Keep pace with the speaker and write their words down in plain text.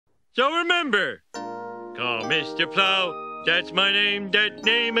So remember, call Mr. Plow. That's my name. That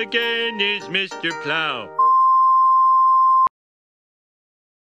name again is Mr. Plow.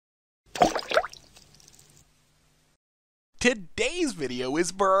 Today's video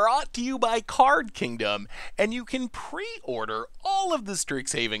is brought to you by Card Kingdom, and you can pre-order all of the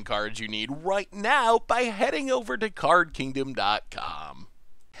Strixhaven cards you need right now by heading over to cardkingdom.com.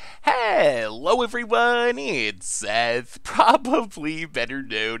 Hello everyone, it's Seth, probably better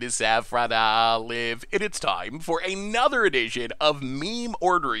known as Saffron Olive, and it's time for another edition of Meme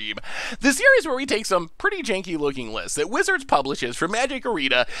or Dream, the series where we take some pretty janky looking lists that Wizards publishes from Magic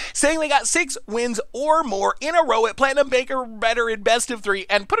Arena, saying they got 6 wins or more in a row at Platinum Banker Better in Best of 3,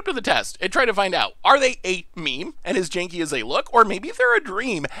 and put them to the test and try to find out, are they a meme and as janky as they look, or maybe they're a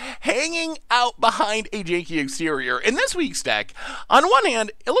dream hanging out behind a janky exterior. In this week's deck, on one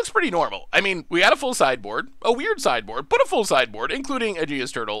hand, it looks pretty normal. I mean, we had a full sideboard, a weird sideboard, but a full sideboard, including a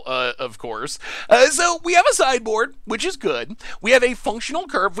Geas Turtle, of course. So we have a sideboard, which is good. We have a functional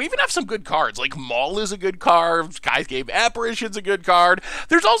curve. We even have some good cards, like Maul is a good card, Skyscape Apparition's a good card.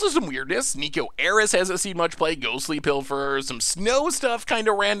 There's also some weirdness. Nico Eris hasn't seen much play, Ghostly Pilfer, some snow stuff kind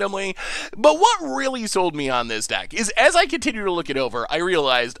of randomly. But what really sold me on this deck is as I continue to look it over, I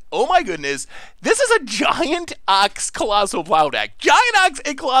realized, oh my goodness, this is a Giant Ox Colossal Plow deck. Giant Ox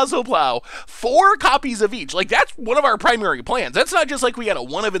and Colossal Plow, 4 copies of each. Like, that's one of our primary plans. That's not just like we got a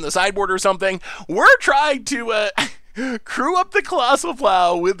one of in the sideboard or something. We're trying to crew up the Colossal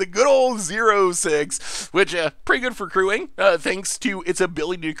Plow with the good old 0/6, which pretty good for crewing, thanks to its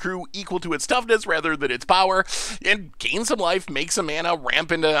ability to crew equal to its toughness rather than its power, and gain some life, make some mana,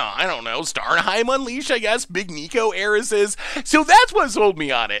 ramp into, I don't know, Starnheim Unleash, I guess, big Nico Erises. So that's what sold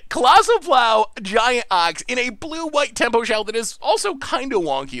me on it. Colossal Plow, Giant Ox, in a blue-white tempo shell that is also kind of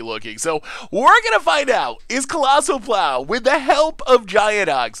wonky looking. So we're gonna find out, is Colossal Plow, with the help of Giant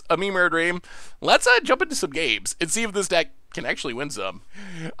Ox, a meme or a dream? Let's jump into some games and see if this deck can actually win some.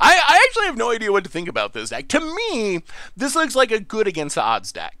 I actually have no idea what to think about this deck. To me, this looks like a good against the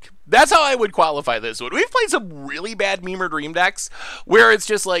odds deck. That's how I would qualify this one. We've played some really bad meme or dream decks where it's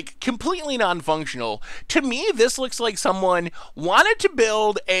just like completely non-functional. To me, this looks like someone wanted to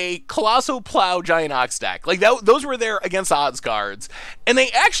build a Colossal Plow Giant Ox deck. Like those were their against odds cards, and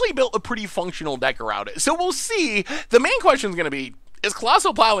they actually built a pretty functional deck around it. So we'll see. The main question is going to be, is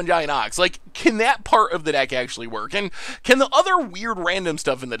Colossal Plow and Giant Ox, like, can that part of the deck actually work? And can the other weird random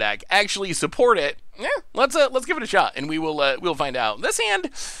stuff in the deck actually support it? Yeah, let's give it a shot, and we'll find out. This hand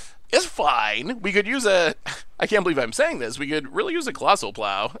is fine. We could use I can't believe I'm saying this, we could really use a Colossal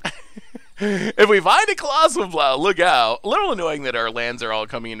Plow. If we find a Colossal Plow, look out. A little annoying that our lands are all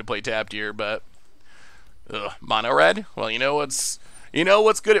coming into play tapped here, but mono red? Well, you know what's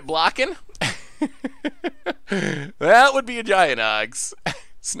good at blocking? That would be a Giant Ox.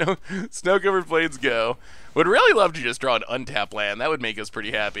 Snow-covered plains go. Would really love to just draw an untapped land. That would make us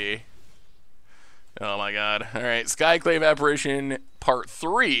pretty happy. Oh my god. Alright, Skyclave Apparition Part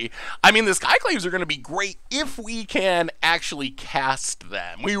 3. I mean, the Skyclaves are going to be great if we can actually cast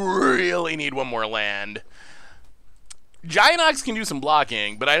them. We really need one more land. Giant Ox can do some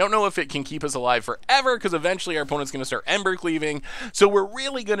blocking, but I don't know if it can keep us alive forever, because eventually our opponent's going to start Ember Cleaving, so we're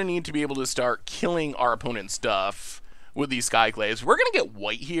really going to need to be able to start killing our opponent's stuff with these Skyclaves. We're going to get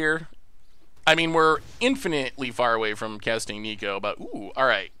white here. I mean, we're infinitely far away from casting Nico, but ooh,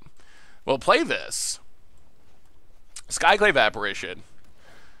 alright. Well, play this. Skyclave Apparition.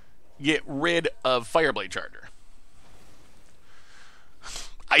 Get rid of Fireblade Charger.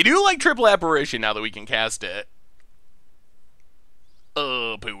 I do like triple Apparition now that we can cast it.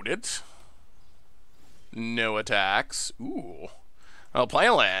 Opponent. No attacks. Ooh. I'll play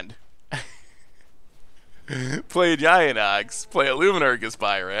a land. Play a Giant Ox. Play a Luminarchus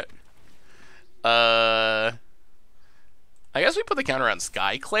Pirate. I guess we put the counter on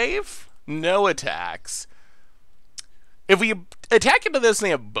Skyclave. No attacks. If we attack into this and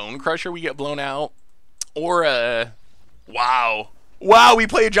they have Bone Crusher, we get blown out. Or, wow. Wow, we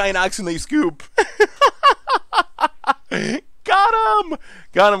play a Giant Ox and they scoop. Got him!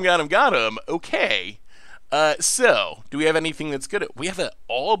 Got him. Okay. So, do we have anything that's good? We have an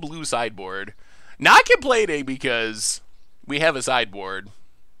all-blue sideboard. Not complaining because we have a sideboard.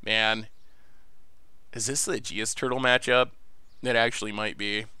 Man. Is this the Geas Turtle matchup? It actually might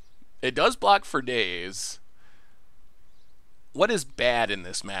be. It does block for days. What is bad in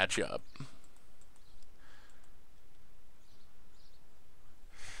this matchup?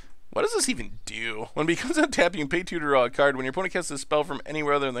 What does this even do? When it becomes untapped, you can pay 2 to draw a card. When your opponent casts a spell from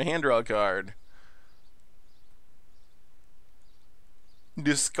anywhere other than the hand, draw a card.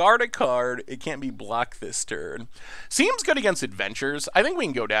 Discard a card. It can't be blocked this turn. Seems good against Adventures. I think we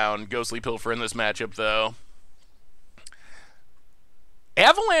can go down Ghostly Pilfer in this matchup, though.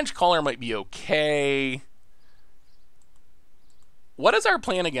 Avalanche Caller might be okay. What is our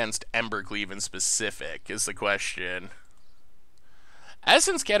plan against Embercleave in specific, is the question.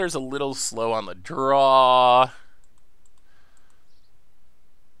 Essence Scatter's a little slow on the draw.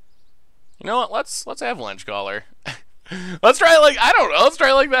 You know what? Let's Avalanche Caller. Let's try it like, I don't know, let's try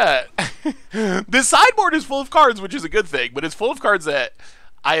it like that. This sideboard is full of cards, which is a good thing, but it's full of cards that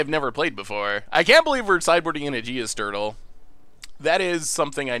I have never played before. I can't believe we're sideboarding in a Geosturtle. That is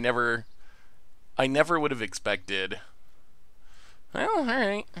something I never would have expected. Well,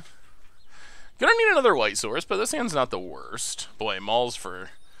 alright. Gonna need another white source, but this hand's not the worst. Boy, Mauls for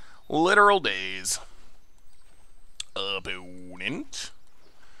literal days. Opponent.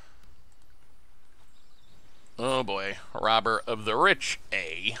 Oh boy, Robber of the Rich,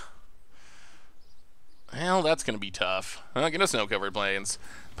 A. Well, that's going to be tough. Get a snow-covered plains.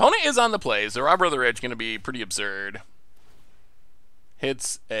 Opponent is on the play, so Robber of the Rich going to be pretty absurd.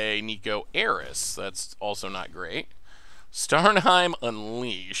 Hits a Nico Eris. That's also not great. Starnheim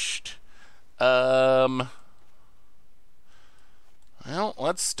Unleashed. Well,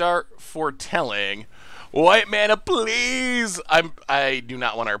 let's start foretelling. White mana, please! I do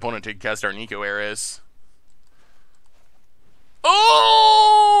not want our opponent to cast our Nico Eris.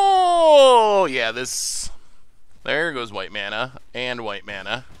 Oh! Yeah, this... There goes white mana. And white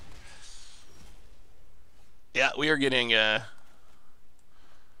mana. Yeah, we are getting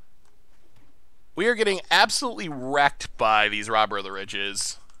absolutely wrecked by these Robber of the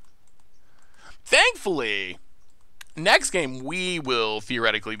Riches. Thankfully, next game we will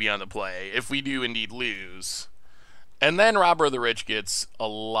theoretically be on the play if we do indeed lose. And then Robber of the Rich gets a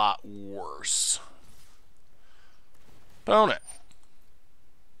lot worse. Opponent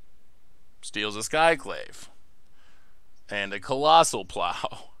steals a Skyclave and a Colossal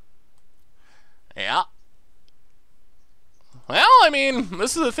Plow. Yeah. Well, I mean,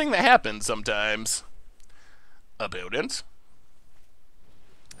 this is a thing that happens sometimes. Opponent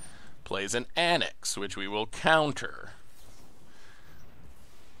plays an Annex, which we will counter.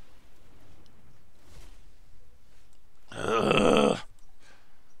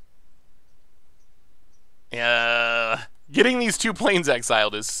 Getting these two planes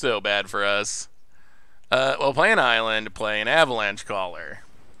exiled is so bad for us. Well, play an island, play an Avalanche Caller.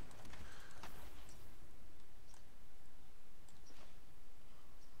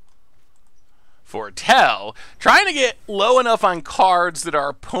 Foretell, trying to get low enough on cards that our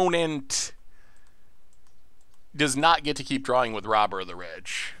opponent does not get to keep drawing with Robber of the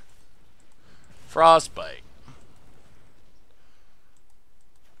Rich. Frostbite.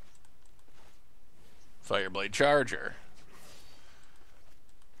 Fireblade Charger.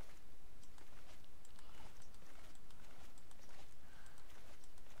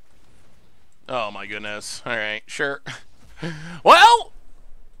 Oh my goodness. Alright, sure. Well,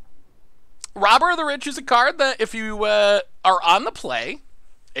 Robber of the Rich is a card that, if you are on the play,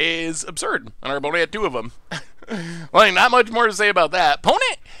 is absurd. And our opponent had two of them. Like, not much more to say about that.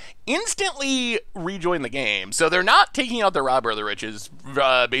 Opponent instantly rejoined the game. So they're not taking out the Robber of the Riches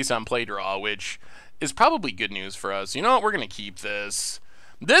based on play draw, which is probably good news for us. You know what? We're going to keep this.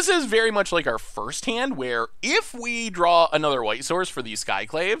 This is very much like our first hand, where if we draw another white source for these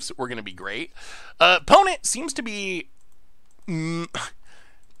Skyclaves, we're going to be great. Opponent seems to be...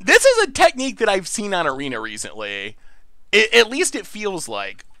 This is a technique that I've seen on Arena recently. At least it feels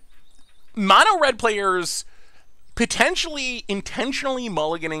like. Mono red players potentially intentionally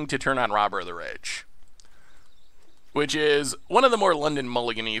mulliganing to turn on Robber of the Rich, which is one of the more London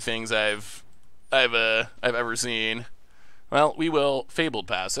mulligan-y things I've ever seen. Well, we will Fabled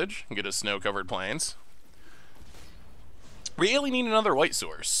Passage and get a snow-covered plains. Really need another white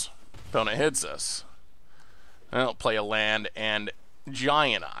source. Opponent hits us. I'll play a land and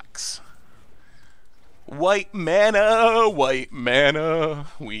Giant Ox. White mana, white mana.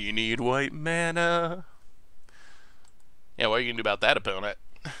 We need white mana. Yeah, what are you going to do about that, opponent?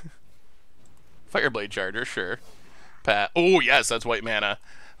 Fireblade Charger, sure. Oh, yes, that's white mana.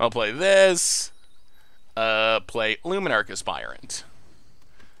 I'll play this. Play Luminarch Aspirant.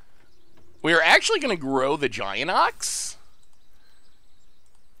 We are actually going to grow the Giant Ox,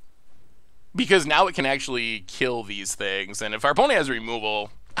 because now it can actually kill these things. And if our opponent has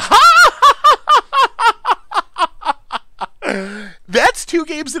removal... That's 2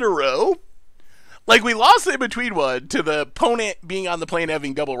 games in a row? Like, we lost in between one to the opponent being on the plane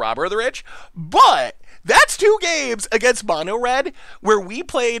having double Robber of the Rich, but that's 2 games against Mono Red where we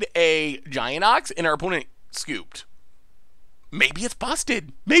played a Giant Ox and our opponent scooped. maybe it's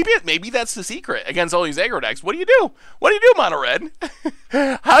busted. Maybe that's the secret against all these aggro decks. What do you do? What do you do, Mono Red?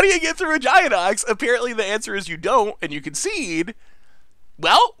 How do you get through a Giant Ox? Apparently the answer is you don't, and you concede.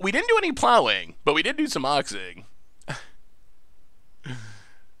 Well, we didn't do any plowing, but we did do some oxing.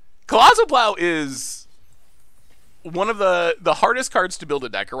 Colossal Plow is one of the hardest cards to build a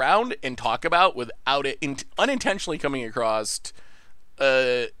deck around and talk about without it unintentionally coming across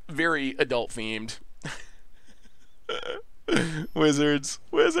very adult-themed. Wizards,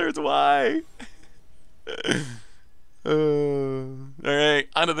 why? Alright,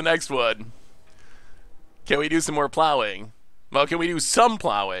 on to the next one. Can we do some more plowing? Well, can we do some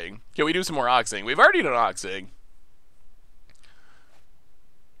plowing? Can we do some more oxing? We've already done oxing.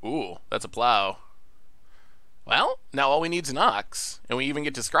 Ooh, that's a plow. Well, now all we need is an ox, and we even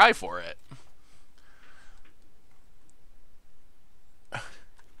get to scry for it.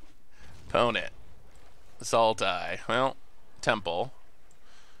 Opponent. Saltai. Well, Temple.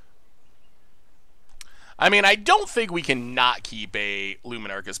 I mean, I don't think we can not keep a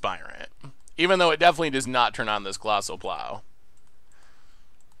Luminarch Aspirant, even though it definitely does not turn on this Colossal Plow.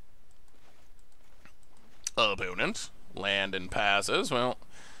 Opponent. Land and passes. Well,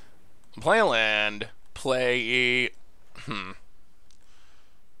 play a land. Play...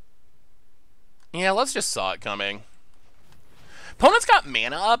 Yeah, let's just saw it coming. Opponent's got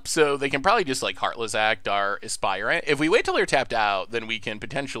mana up, so they can probably just, like, Heartless Act our Aspirant. If we wait till they're tapped out, then we can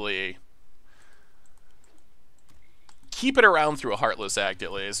potentially keep it around through a Heartless Act,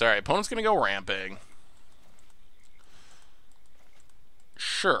 at least. Alright, opponent's gonna go ramping.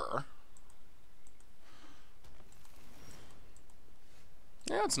 Sure.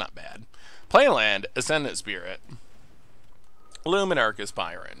 Yeah, it's not bad. Play land, Ascendant Spirit. Luminarch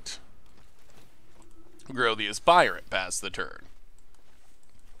Aspirant. Grow the Aspirant past the turn.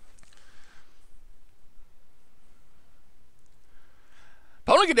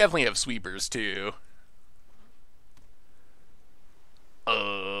 Opponent could definitely have sweepers, too.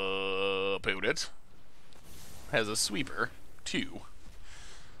 Opponent has a sweeper, too.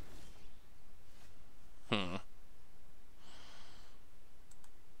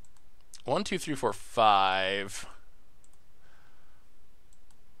 1, 2, 3, 4, 5.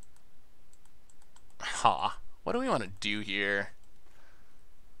 Huh. What do we want to do here?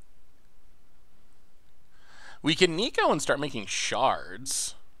 We can Nico and start making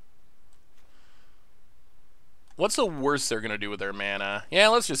shards. What's the worst they're going to do with their mana? Yeah,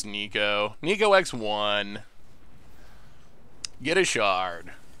 let's just Nico. Nico X1. Get a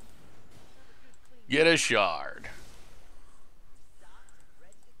shard. Get a shard.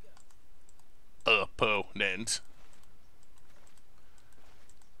 Opponent.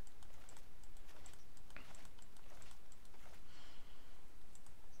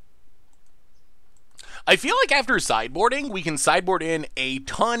 I feel like after sideboarding, we can sideboard in a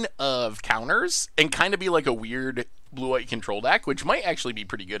ton of counters and kind of be like a weird blue-white control deck, which might actually be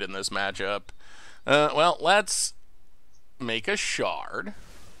pretty good in this matchup. Well, let's make a shard.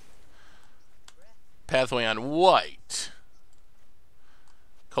 Pathway on white.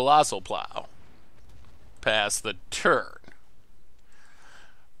 Colossal Plow. Pass the turn.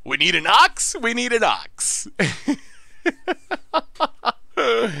 We need an ox? We need an ox.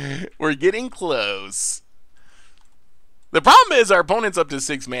 We're getting close. The problem is our opponent's up to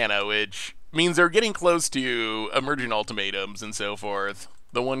 6 mana, which means they're getting close to Emergent Ultimatums and so forth.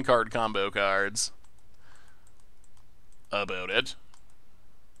 The 1-card combo cards. About it.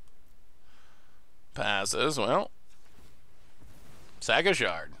 Passes, well. Sack a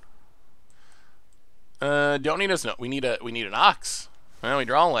shard. Don't need us. No, we need an ox. Well, we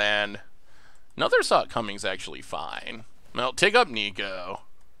draw land. Another Saw It Coming's actually fine. Well, take up Nico.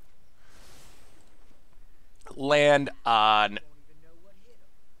 Land on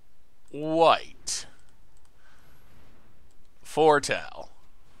white. Foretell.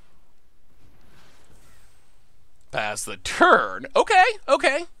 Pass the turn. Okay,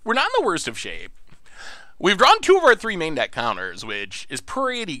 okay. We're not in the worst of shape. We've drawn 2 of our 3 main deck counters, which is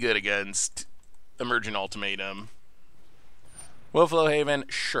pretty good against Emergent Ultimatum. Willflow Haven,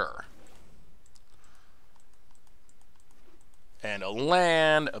 sure. And a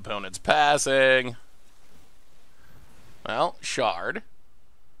land. Opponent's passing. Well, shard.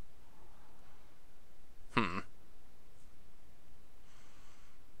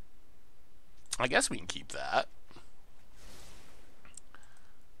 I guess we can keep that.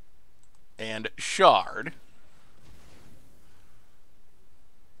 And shard.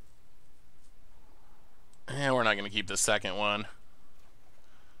 And we're not going to keep the second one.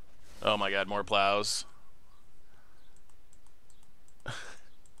 Oh my god, more plows.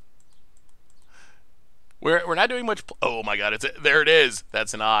 We're not doing much. Oh my god, there it is.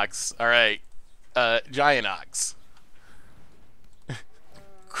 That's an ox. All right, giant ox.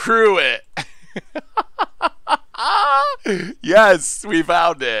 Crew it. Yes, we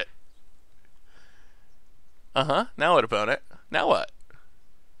found it. Now what, opponent? Now what?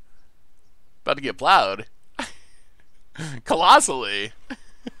 About to get plowed. Colossally.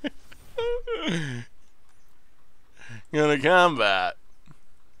 Gonna combat.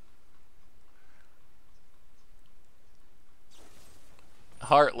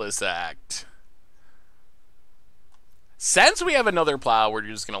 Heartless act. Since we have another plow, we're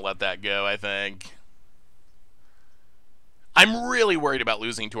just gonna let that go, I think. I'm really worried about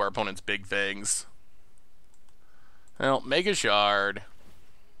losing to our opponent's big things. Well, make a shard.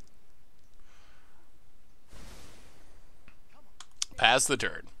 Pass the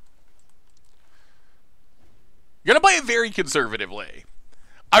turn. Gonna play it very conservatively.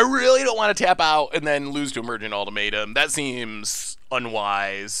 I really don't want to tap out and then lose to Emergent Ultimatum. That seems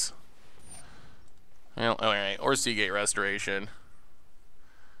unwise. Well, alright, or Seagate Restoration.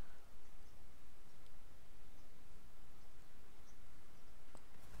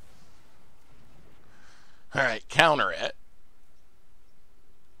 Alright, counter it.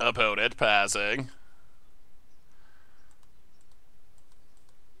 Opponent passing.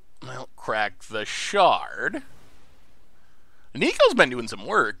 Well, crack the shard. Nico's been doing some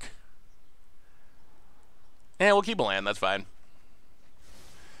work. Yeah, we'll keep a land, that's fine.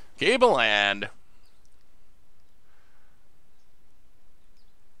 Keep a land.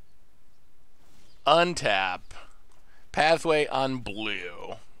 Untap. Pathway on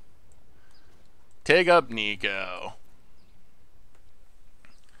blue. Take up Nico.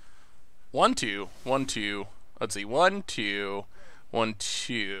 1, 2, 1, 2. Let's see, 1, 2, 1,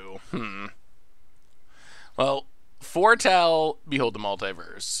 2. Well, foretell, behold the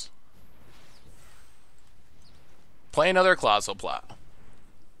multiverse. Play another Colossal Plow.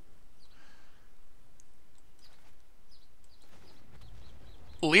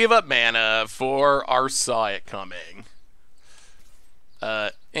 Leave up mana for our Saw It Coming.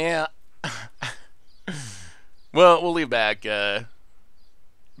 Yeah. Well, we'll leave back,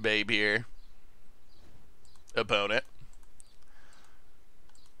 Babe here. Opponent.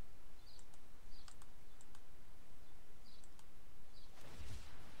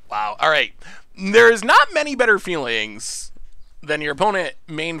 Wow. All right. There's not many better feelings than your opponent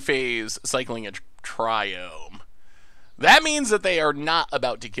main phase cycling a Triome. That means that they are not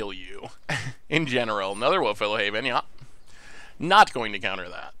about to kill you in general. Another Wolffellow Haven, yeah. Not going to counter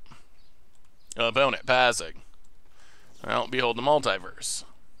that. Opponent passing. Well, behold the multiverse.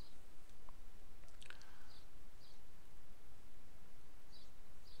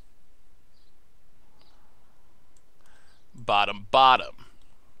 Bottom, bottom.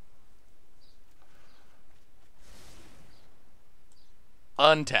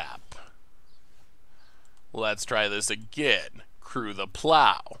 Untap. Let's try this again. Crew the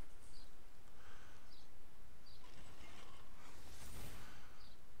Plow.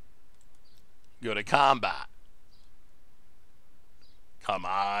 Go to combat. Come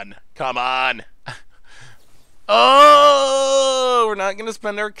on. Come on. Oh, we're not going to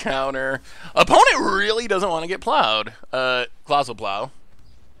spend our counter. Opponent really doesn't want to get plowed. Colossal Plow.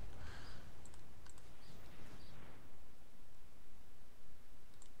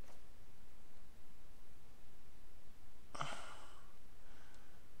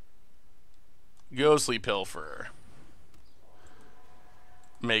 Ghostly Pilfer.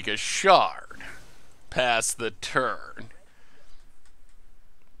 Make a shard. Pass the turn.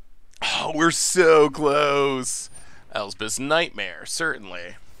 Oh, we're so close. Elspeth's Nightmare,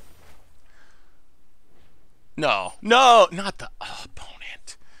 certainly. No, no, not the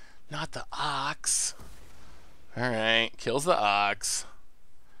opponent. Not the ox. Alright, kills the ox.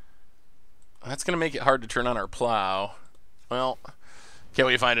 That's going to make it hard to turn on our plow. Well, can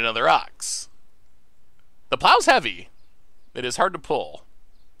we find another ox? The plow's heavy. It is hard to pull.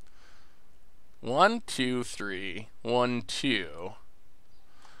 1, 2, 3. 1, 2.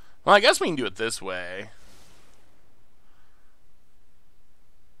 Well, I guess we can do it this way.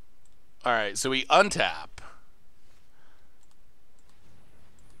 Alright, so we untap.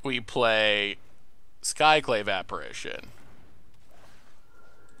 We play Skyclave Apparition.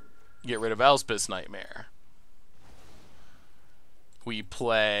 Get rid of Elspeth's Nightmare. We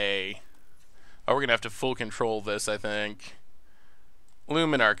play... Oh, we're going to have to full control this, I think.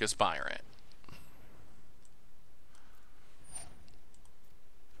 Luminarch Aspirant.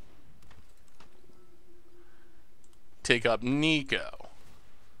 Take up Nico.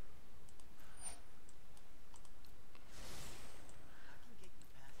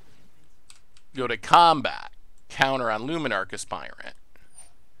 Go to combat. Counter on Luminarch Aspirant.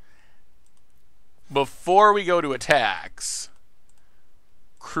 Before we go to attacks,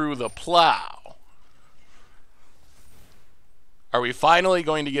 crew the Plow. Are we finally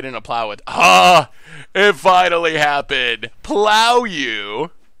going to get in a Plow with... Ah! It finally happened. Plow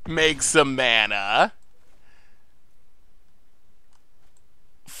you. Make some mana.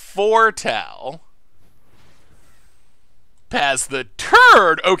 Foretell. Pass the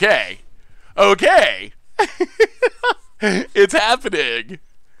turn. Okay. Okay. It's happening.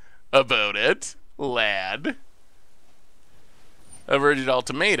 About it. Lad. Averted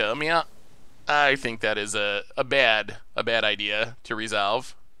Ultimatum. Yeah. I think that is a bad idea to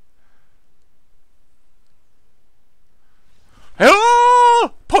resolve.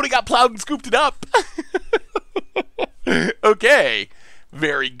 Oh! Pony got plowed and scooped it up. Okay.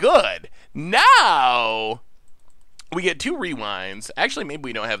 Very good. Now, we get 2 rewinds. Actually, maybe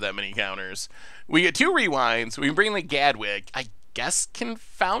we don't have that many counters. We get 2 rewinds. We can bring the Gadwick. I guess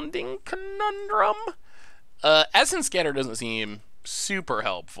Confounding Conundrum? Essence Scatter doesn't seem super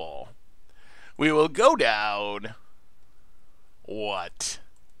helpful. We will go down... What?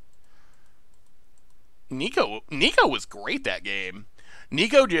 Nico was great that game.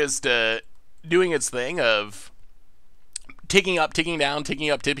 Nico just doing its thing of ticking up, ticking down, ticking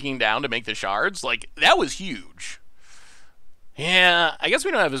up, ticking down to make the shards. Like, that was huge. Yeah, I guess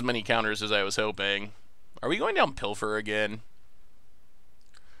we don't have as many counters as I was hoping. Are we going down Pilfer again?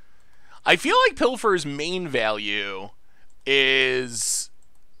 I feel like Pilfer's main value is...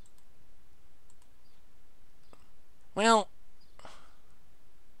 Well...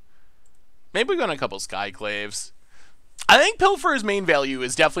 Maybe we've got a couple Skyclaves. I think Pilfer's main value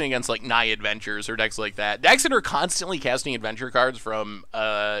is definitely against like Nigh Adventures or decks like that. Decks that are constantly casting adventure cards from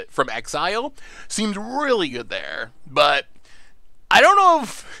exile seems really good there. But I don't know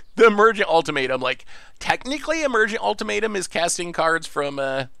if the Emergent Ultimatum, like technically Emergent Ultimatum is casting cards from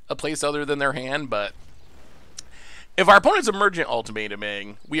a place other than their hand, but if our opponent's Emergent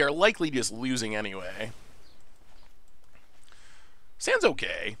Ultimatuming, we are likely just losing anyway. Sounds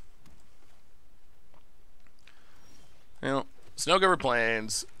okay. Well, Snow-Covered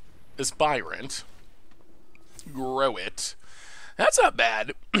Plains, Aspirant, Grow It. That's not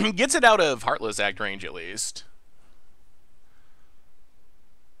bad. Gets it out of Heartless Act range at least.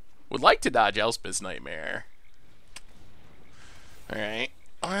 Would like to dodge Elspeth's Nightmare. Alright.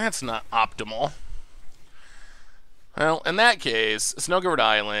 Well, that's not optimal. Well, in that case, Snow-Covered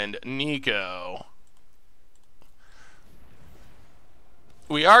Island, Nico.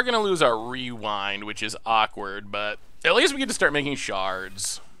 We are going to lose our Rewind, which is awkward, but at least we get to start making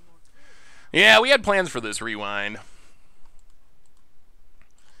shards. Yeah, we had plans for this Rewind.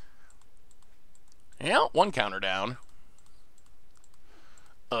 Yeah, 1 counter down.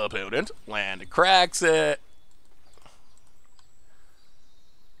 Opponent, land cracks it.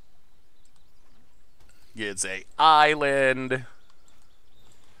 Gets a island.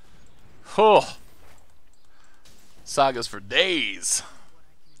 Oh. Sagas for days.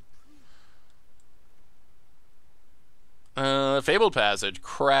 Fabled Passage,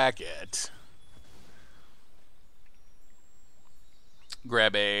 crack it.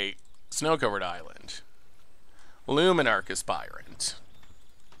 Grab a Snow-Covered Island. Luminarch Aspirant.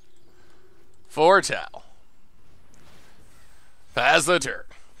 Foretell. Pass the turn.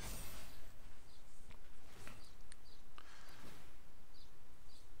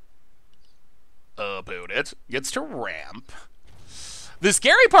 Opponent gets to ramp. The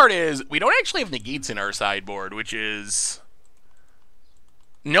scary part is we don't actually have negates in our sideboard, which is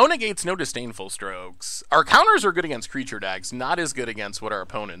no negates, no disdainful strokes. Our counters are good against creature decks, not as good against what our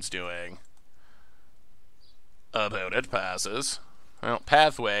opponent's doing. Opponent passes. Well,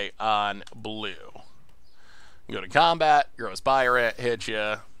 pathway on blue. You go to combat, grow Aspirant, hit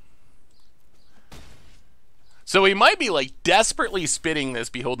ya. So we might be like desperately spitting this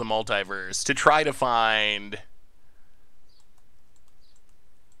Behold the Multiverse to try to find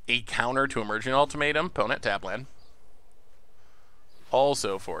a counter to Emergent Ultimatum. Opponent tap land.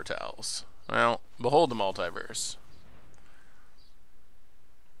 Also foretells. Well, Behold the Multiverse.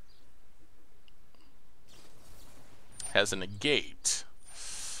 Has a negate.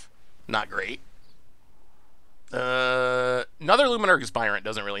 Not great. Another Luminarch Aspirant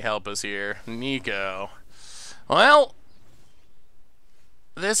doesn't really help us here. Nico. Well,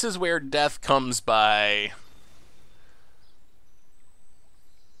 this is where death comes by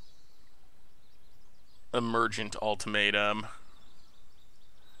Emergent Ultimatum.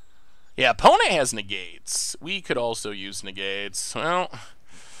 Yeah, opponent has negates. We could also use negates. Well,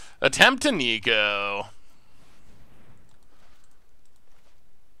 attempt to Nico.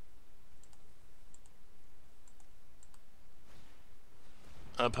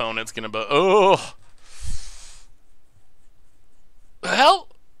 Opponent's gonna oh. Hell,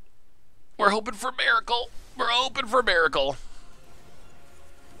 we're hoping for a miracle. We're hoping for a miracle.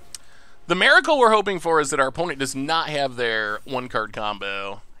 The miracle we're hoping for is that our opponent does not have their 1-card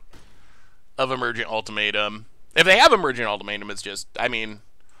combo of Emergent Ultimatum. If they have Emergent Ultimatum, it's just, I mean,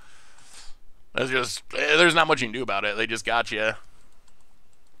 it's just, there's not much you can do about it. They just got you.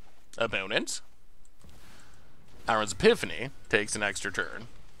 Opponent. Aaron's Epiphany takes an extra turn.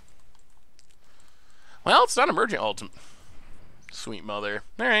 Well, it's not Emergent Ultimate. Sweet mother.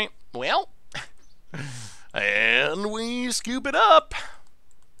 Alright, well. And we scoop it up.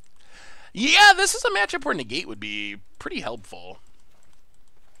 Yeah, this is a matchup where Negate would be pretty helpful.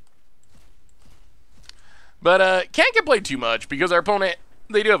 But can't get played too much because our opponent,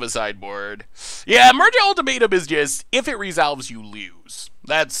 they do have a sideboard. Yeah, Emergent Ultimatum is just, if it resolves, you lose.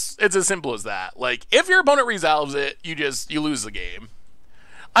 It's as simple as that. Like, if your opponent resolves it, you lose the game.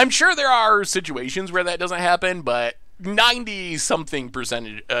 I'm sure there are situations where that doesn't happen, but 90-something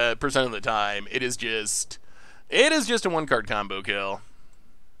percent of the time, it is just a 1-card combo kill.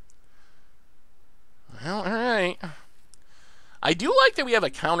 Well, alright. I do like that we have a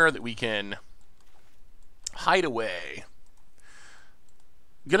counter that we can hide away.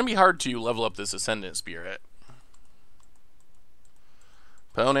 Gonna be hard to level up this Ascendant Spirit.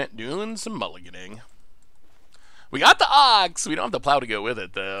 Opponent doing some mulliganing. We got the Ox. We don't have the Plow to go with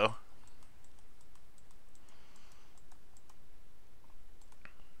it, though.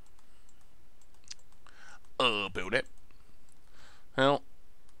 Opponent. Well,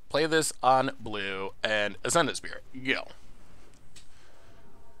 play this on blue and Ascendant Spirit. Go.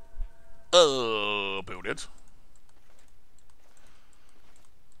 Opponent.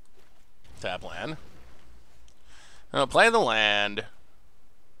 Tap land. Now play the land.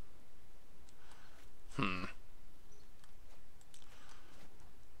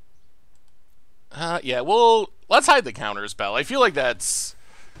 Yeah, well, let's hide the counter spell. I feel like that's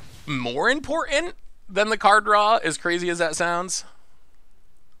more important than the card draw, as crazy as that sounds.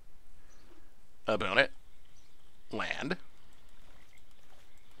 Opponent. Land.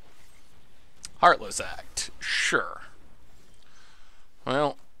 Heartless Act. Sure.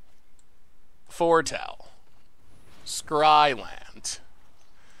 Well, Foretell. Scry land.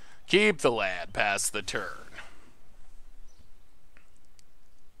 Keep the land past the turn.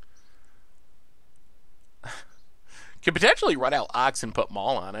 Could potentially run out Ox and put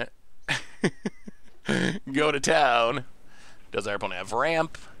Maul on it. Go to town. Does our opponent have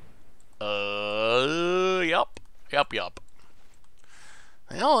ramp? Yup.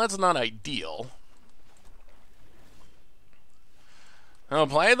 Well, that's not ideal. I'll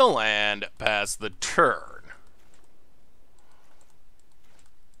play the land past the turn.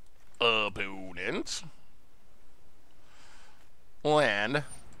 Opponent. Land.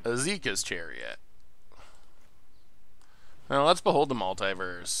 Azeka's Chariot. Now let's behold the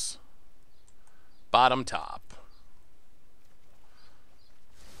multiverse. Bottom top.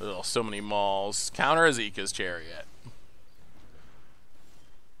 Oh, so many malls. Counter Azeka's Chariot.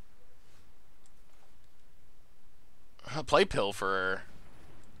 Play Pilferer.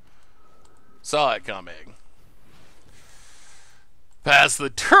 Saw it coming. Pass the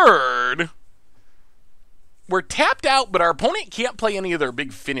turn. We're tapped out, but our opponent can't play any of their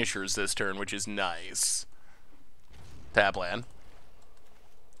big finishers this turn, which is nice. Tap land.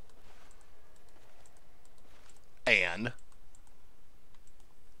 And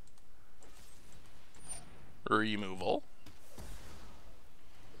removal.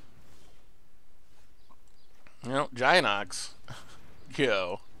 Well, Giant Ox.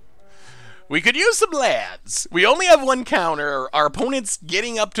 Go. We could use some lands. We only have one counter. Our opponent's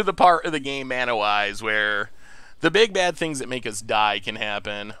getting up to the part of the game mana-wise where the big bad things that make us die can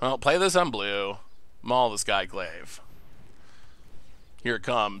happen. Well, play this on blue. Maul the Skyclave. Here it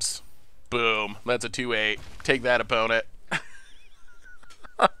comes. Boom. That's a 2/8. Take that, opponent.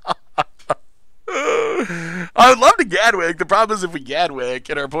 I would love to Gadwick. The problem is if we Gadwick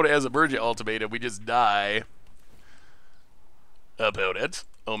and our opponent has Emergent Ultimatum, we just die. Opponent.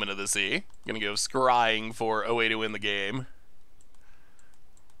 Omen of the Sea. Gonna go scrying for a way to win the game.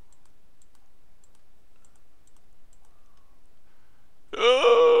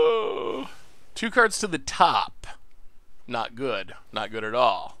 Oh! 2 cards to the top. Not good. Not good at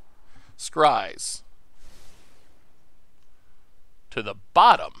all. Scries. To the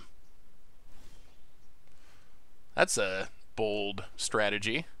bottom. That's a bold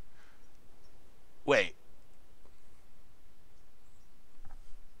strategy. Wait.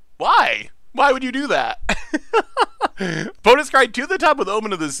 Why? Why would you do that? Opponent scry to the top with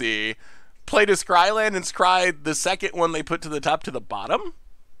Omen of the Sea. Played a Scryland and scry the second one they put to the top to the bottom?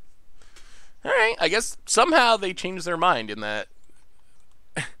 Alright, I guess somehow they changed their mind in that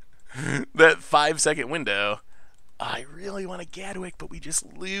that 5-second window. I really want a Gadwick, but we just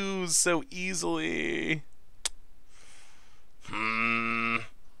lose so easily.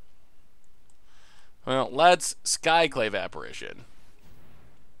 Well, let's Skyclave Apparition.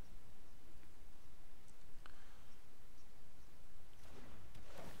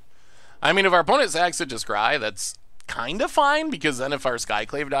 I mean, if our opponent sacks it to scry, that's kind of fine, because then if our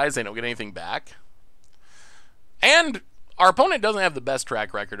Skyclave dies, they don't get anything back. And our opponent doesn't have the best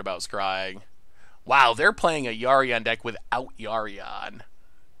track record about scrying. Wow, they're playing a Yarion deck without Yarion.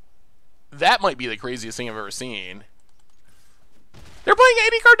 That might be the craziest thing I've ever seen. They're playing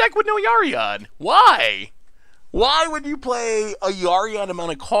an 80-card deck with no Yarion. Why? Why would you play a Yarion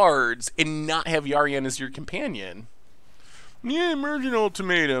amount of cards and not have Yarion as your companion? Yeah, Emergent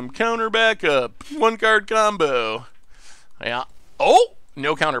Ultimatum, counter backup, 1-card combo. Yeah. Oh,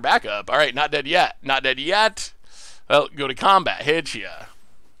 no counter backup. All right, not dead yet. Not dead yet. Well, go to combat. Hit ya.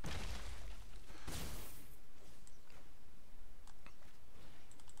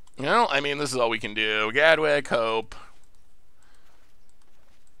 Well, I mean, this is all we can do. Gadwick, hope.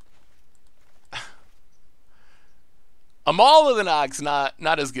 A Maul of the Nox, not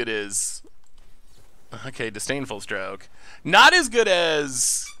as good as... Okay, Disdainful Stroke. Not as good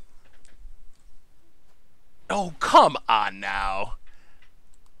as... Oh, come on now.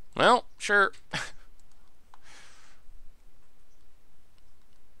 Well, sure.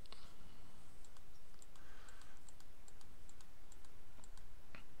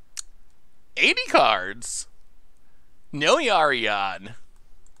 80 cards. No Yarion.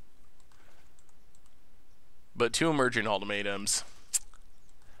 But 2 Emergent Ultimatums.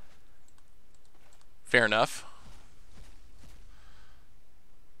 Fair enough.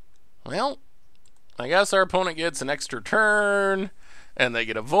 Well, I guess our opponent gets an extra turn, and they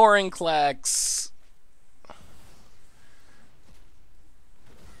get a Vorinclex.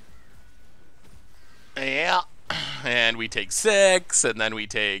 Yeah. And we take 6, and then we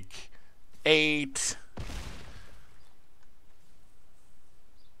take 8.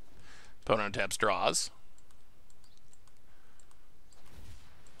 Opponent taps draws.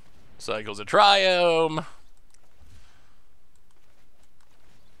 Cycles a Triome.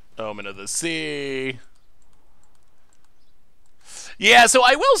 Omen of the Sea. Yeah, so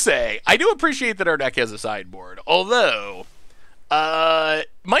I will say, I do appreciate that our deck has a sideboard. Although,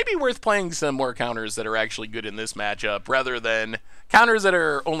 might be worth playing some more counters that are actually good in this matchup, rather than counters that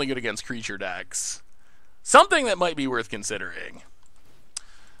are only good against creature decks. Something that might be worth considering.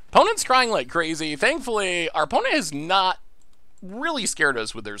 Opponent's crying like crazy. Thankfully, our opponent has not really scared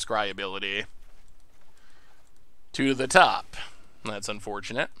us with their scry ability. 2 to the top. That's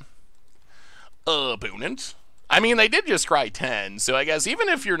unfortunate. Opponent. I mean, they did just scry 10, so I guess even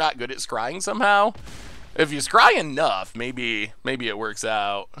if you're not good at scrying somehow, if you scry enough, maybe it works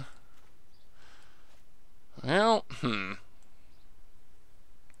out. Well,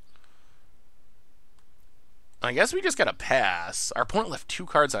 I guess we just gotta pass. Our opponent left 2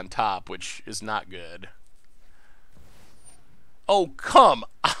 cards on top, which is not good. Oh, come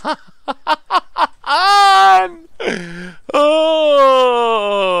on!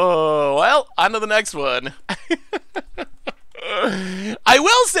 Oh, well, on to the next one. I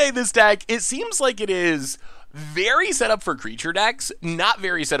will say this deck, it seems like it is very set up for creature decks, not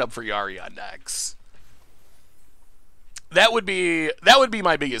very set up for Yarion decks. That would be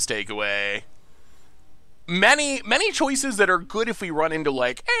my biggest takeaway. Many choices that are good if we run into,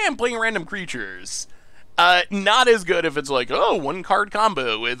 like, hey, I'm playing random creatures. Not as good if it's like, oh, 1-card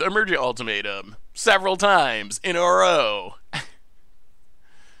combo with Emergent Ultimatum several times in a row.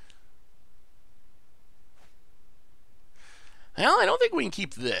 Well, I don't think we can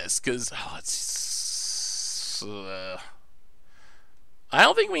keep this, because... Oh, it's... I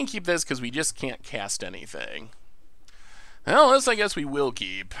don't think we can keep this, because we just can't cast anything. Well, this I guess we will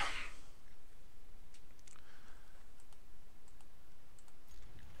keep.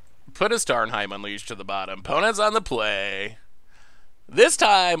 Put a Starnheim Unleashed to the bottom. Opponent's on the play. This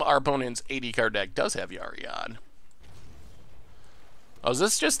time, our opponent's 80-card deck does have Yarion. Oh, is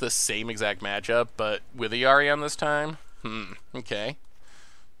this just the same exact matchup, but with a Yarion this time? Okay.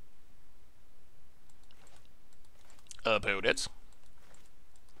 Opponent.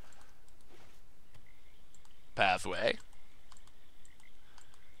 Pathway.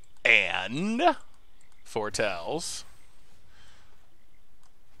 And Foretells.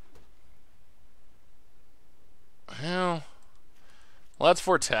 Well, let's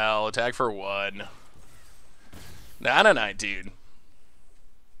Foretell. Attack for 1. Not a night, dude.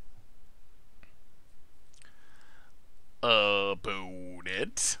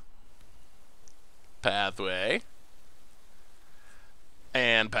 Opponent. Pathway.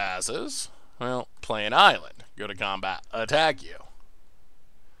 And passes. Well, play an island. Go to combat. Attack you.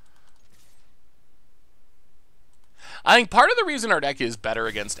 I think part of the reason our deck is better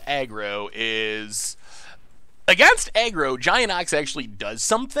against aggro is... Against aggro, Giant Ox actually does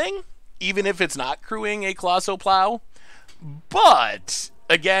something, even if it's not crewing a Colossal Plow. But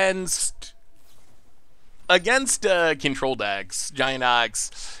against control decks, Giant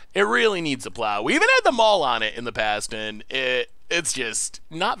Ox, it really needs a Plow. We even had the Maul on it in the past, and it's just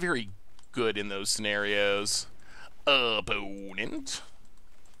not very good in those scenarios. Opponent.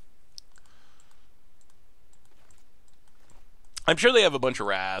 I'm sure they have a bunch of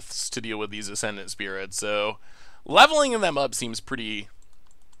Wraths to deal with these Ascendant Spirits, so leveling them up seems pretty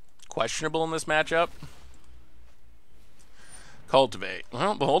questionable in this matchup. Cultivate.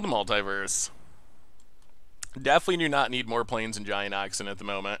 Well, behold the Multiverse. Definitely do not need more planes and Giant Oxen at the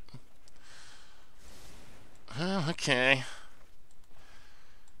moment. Okay.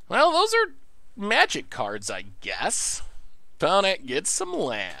 Well, those are magic cards, I guess. Opponent gets some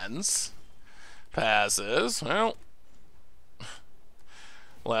lands. Passes. Well...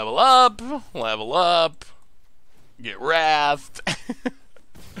 Level up, get wrathed.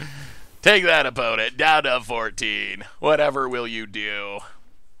 Take that, opponent, down to 14. Whatever will you do?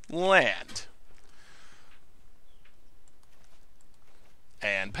 Land.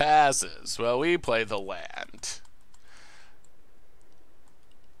 And passes. Well, we play the land.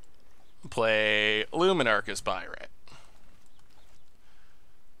 Play Luminarchus Pirate.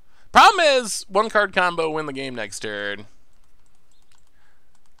 Problem is, one card combo, win the game next turn.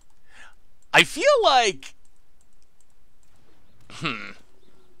 I feel like...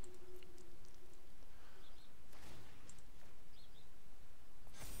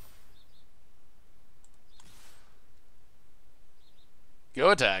 Go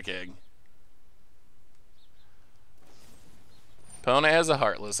attacking. Opponent has a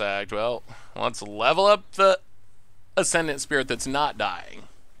Heartless Act. Well, let's level up the Ascendant Spirit that's not dying.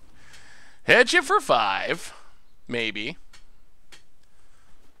 Hit you for 5. Maybe.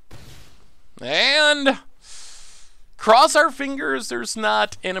 And cross our fingers there's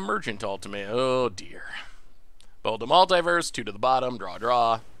not an Emergent Ultimate. Oh dear. Build the Multiverse, 2 to the bottom,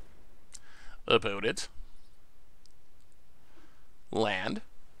 draw. Opponent. Land.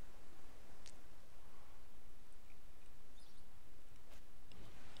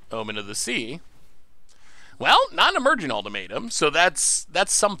 Omen of the Sea. Well, not an Emergent Ultimatum, so that's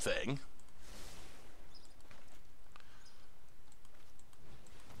something.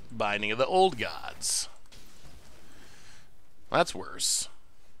 Binding of the Old Gods. That's worse.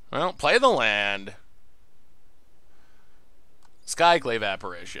 Well, play the land. Skyclave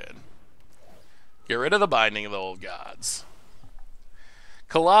Apparition. Get rid of the Binding of the Old Gods.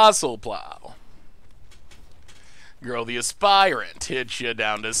 Colossal Plow. Grow the Aspirant. Hit you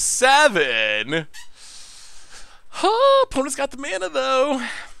down to 7. Oh, opponent's got the mana, though.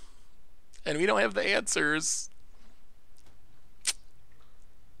 And we don't have the answers.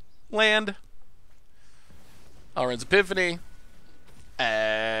 Land. Alren's Epiphany.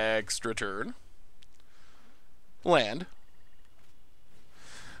 Extra turn. Land.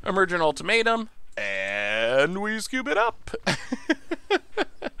 Emergent Ultimatum. And we scoop it up.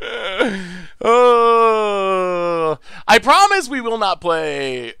 Oh, I promise we will not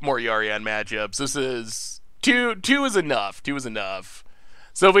play more Yarian matchups. This is... Two is enough. 2 is enough.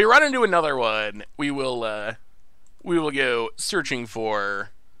 So if we run into another one, we will go searching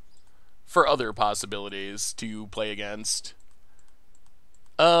for other possibilities to play against.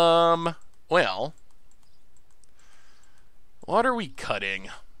 Well, what are we cutting?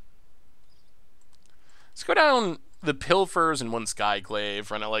 Let's go down the Pilfers and 1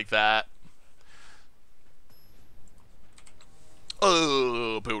 Skyclave, run it like that.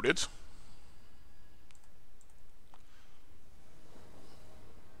 Put it.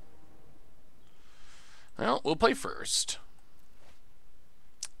 Well, we'll play first.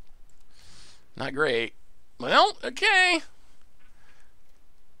 Not great. Well, okay.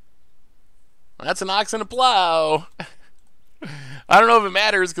 That's an Ox and a Plow. I don't know if it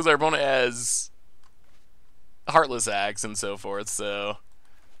matters because our opponent has Heartless Axe and so forth, so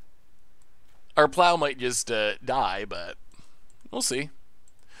our Plow might just die, but we'll see.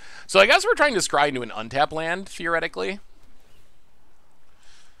 So I guess we're trying to scry into an untap land, theoretically.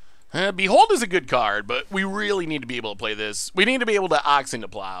 Behold is a good card, but we really need to be able to play this. We need to be able to Ox into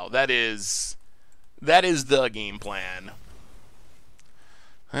Plow. That is the game plan.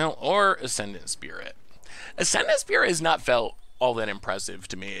 Well, or Ascendant Spirit. Ascendant Spirit has not felt all that impressive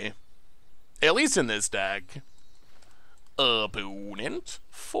to me. At least in this deck. Opponent.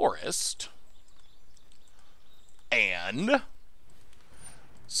 Forest. And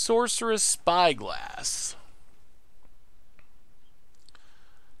Sorceress Spyglass.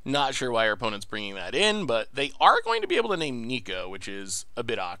 Not sure why our opponent's bringing that in, but they are going to be able to name Nico, which is a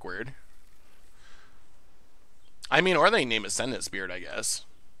bit awkward. I mean, or they name Ascendant Spirit, I guess.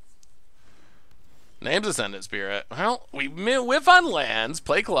 Names Ascendant Spirit. Well, we whiff on lands,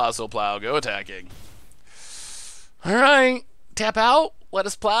 play Colossal Plow, go attacking. Alright, tap out, let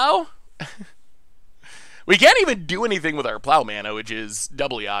us plow. We can't even do anything with our Plow mana, which is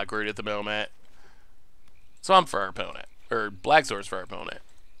doubly awkward at the moment. Swamp for our opponent, or Black Source for our opponent.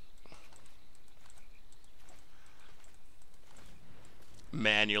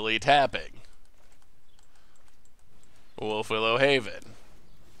 Manually tapping. Wolf Willow Haven.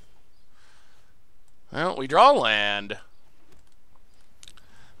 Well, we draw land.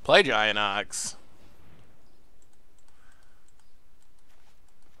 Play Giant Ox.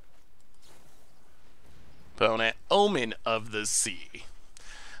 Opponent, Omen of the Sea.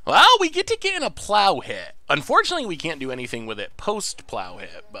 Well, we get to get in a Plow hit. Unfortunately, we can't do anything with it post-Plow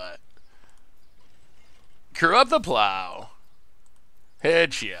hit, but... Crew up the Plow.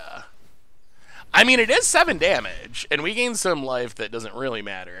 Hit ya. I mean, it is 7 damage, and we gain some life that doesn't really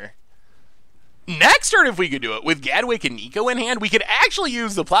matter. Next turn, if we could do it, with Gadwick and Nico in hand, we could actually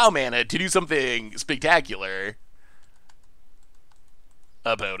use the Plow mana to do something spectacular.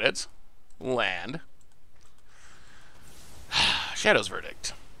 Opponent. Land. Shadow's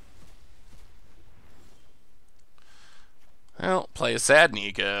Verdict. Well, play a sad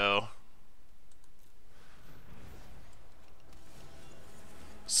Nico.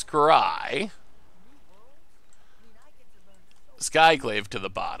 Scry. Skyclave to the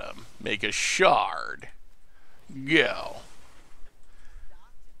bottom. Make a shard. Go.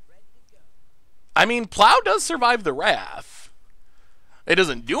 I mean, Plow does survive the Wrath. It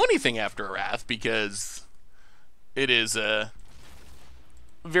doesn't do anything after a Wrath because it is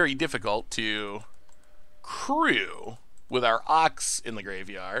very difficult to crew with our Ox in the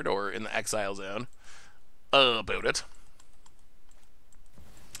graveyard or in the exile zone. About it.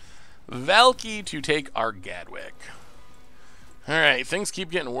 Valky to take our Gadwick. Alright, things keep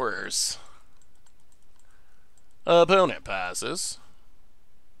getting worse. Opponent passes.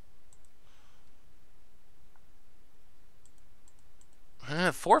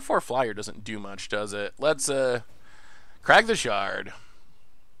 Eh, 4/4 flyer doesn't do much, does it? Let's crack the shard.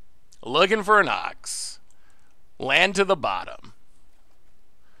 Looking for an Ox. Land to the bottom.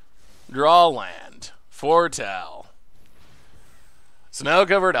 Draw land. Foretell.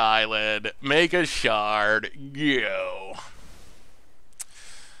 Snow-covered island. Make a shard. Go.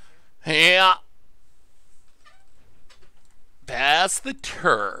 Yeah. Pass the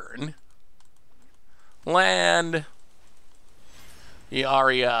turn. Land.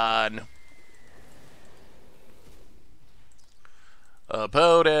 Yarion.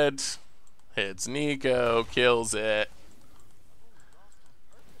 Opponent. Hits Nico. Kills it.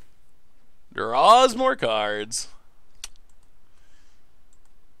 Draws more cards.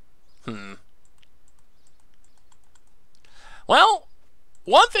 Well,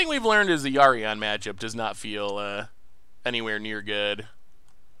 one thing we've learned is the Yarion matchup does not feel anywhere near good.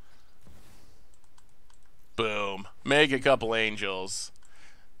 Boom. Make a couple angels.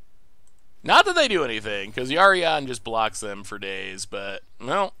 Not that they do anything, because Yarion just blocks them for days, but,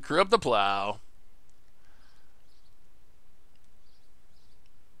 well, crew up the Plow.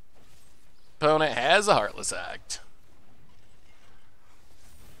 Opponent has a Heartless Act.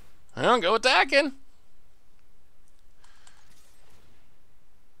 Well, go attacking.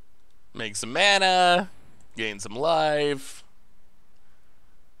 Make some mana. Gain some life.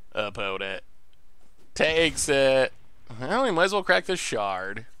 Opponent takes it. Well, we might as well crack the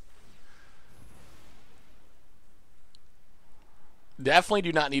shard. Definitely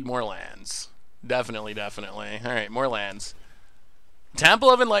do not need more lands. Definitely, definitely. Alright, more lands.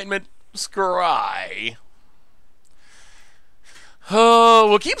 Temple of Enlightenment, Scry. Oh,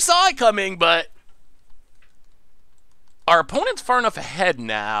 we'll keep Saw It coming, but our opponent's far enough ahead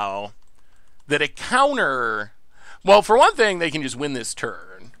now that a counter... Well, for one thing, they can just win this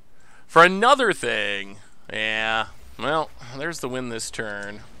turn. For another thing, yeah, well, there's the win this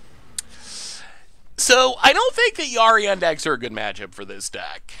turn. So, I don't think that Yarion decks are a good matchup for this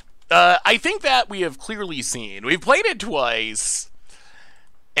deck. I think that we have clearly seen. We've played it twice,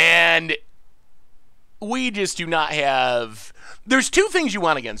 and we just do not have... There's two things you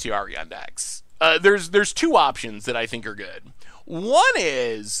want against Yarion decks. There's two options that I think are good. One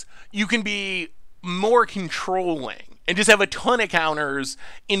is you can be more controlling and just have a ton of counters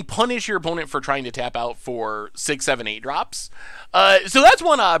and punish your opponent for trying to tap out for 6, 7, 8 drops. So that's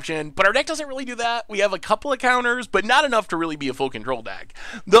one option, but our deck doesn't really do that. We have a couple of counters, but not enough to really be a full control deck.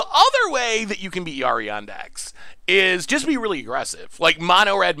 The other way that you can beat Yari on decks is just be really aggressive. Like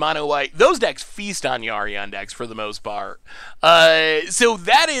mono red, mono white, those decks feast on Yari on decks for the most part. So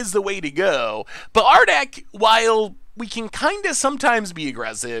that is the way to go. But our deck, while we can kind of sometimes be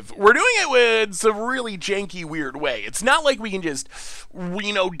aggressive, we're doing it with some really janky, weird way. It's not like we can just,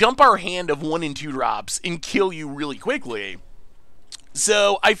 dump our hand of 1 and 2 drops and kill you really quickly.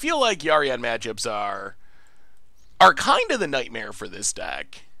 So I feel like Yari on matchups are kind of the nightmare for this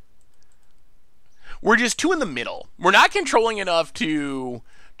deck. We're just too in the middle. We're not controlling enough to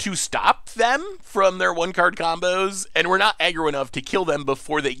stop them from their 1-card combos, and we're not aggro enough to kill them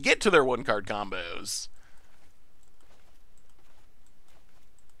before they get to their 1-card combos.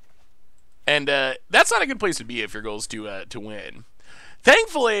 And that's not a good place to be if your goal is to win.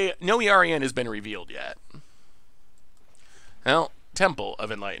 Thankfully, no Yarian has been revealed yet. Well, Temple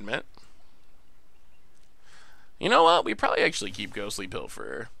of Enlightenment. You know what? We probably actually keep Ghostly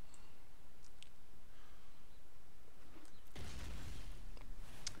Pilferer.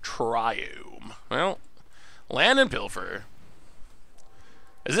 Triume. Well, Land and Pilfer.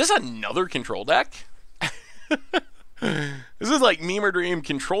 Is this another control deck? This is like Meme or Dream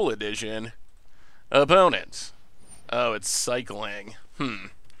Control Edition. Opponent. Oh, it's cycling.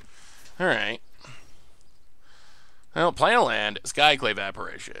 Alright. Well, play a land. Skyclave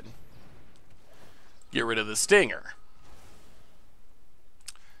Apparition. Get rid of the Stinger.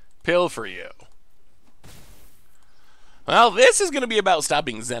 Pilfer you. Well, this is going to be about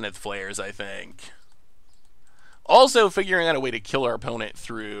stopping Zenith Flares, I think. Also figuring out a way to kill our opponent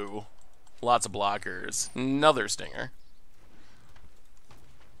through lots of blockers. Another Stinger.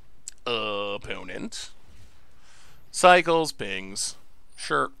 Opponent. Cycles, pings.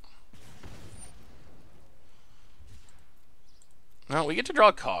 Sure. Well, we get to draw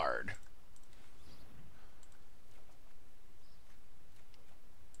a card.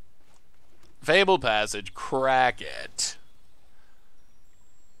 Fabled Passage, crack it.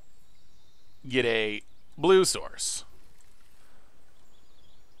 Get a blue source.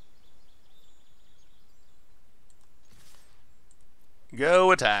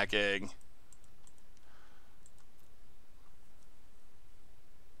 Go attacking.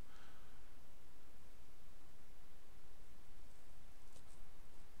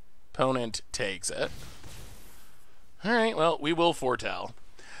 Opponent takes it. Alright, well, we will foretell.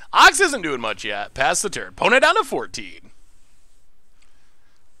 Ox isn't doing much yet. Pass the turn. Opponent down to 14.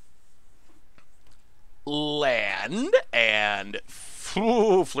 Land and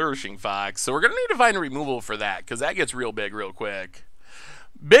Flourishing Fox. So we're going to need to find a removal for that, because that gets real big real quick.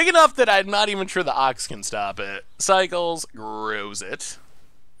 Big enough that I'm not even sure the Ox can stop it. Cycles, grows it.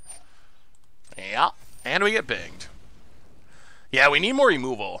 Yeah, and we get pinged. Yeah, we need more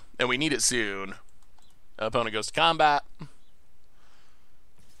removal, and we need it soon. Opponent goes to combat.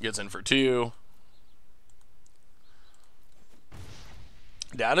 Gets in for 2.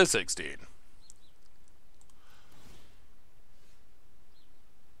 Down to 16.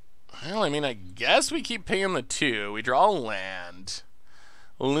 Well, I mean, I guess we keep paying the 2. We draw a land.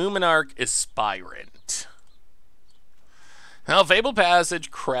 Luminarch Aspirant. Well, Fabled Passage,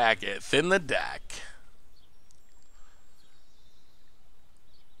 crack it. Thin the deck.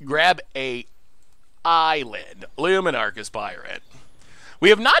 Grab a island. Luminarch Aspirant. We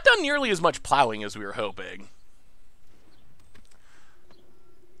have not done nearly as much plowing as we were hoping.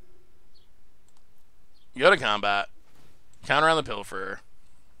 Go to combat. Counter on the Pilfer.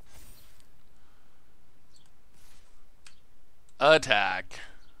 Attack.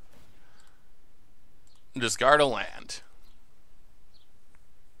 Discard a land.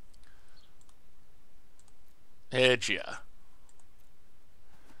 Hit ya.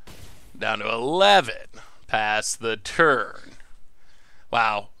 Down to 11. Pass the turn.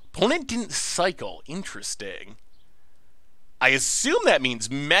 Wow. Opponent didn't cycle. Interesting. I assume that means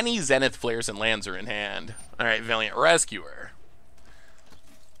many Zenith Flares and lands are in hand. Alright, Valiant Rescuer.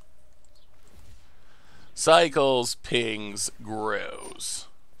 Cycles, pings, grows.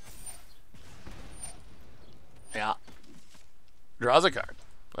 Yeah. Draws a card.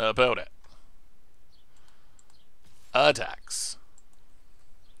 Opponent. Attacks.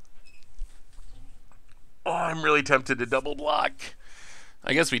 Oh, I'm really tempted to double block.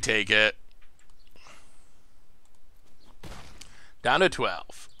 I guess we take it. Down to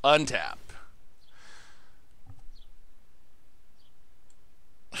 12. Untap.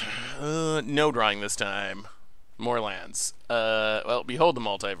 No drawing this time. More lands. Well, Behold the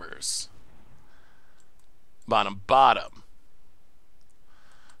Multiverse. Bottom, bottom.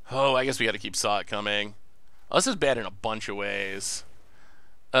 Oh, I guess we got to keep Saw It Coming. Oh, this is bad in a bunch of ways.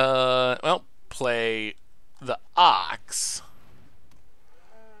 Well, play the Ox.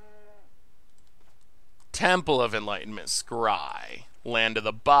 Temple of Enlightenment, Scry. Land to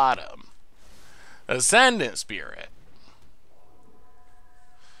the bottom. Ascendant Spirit.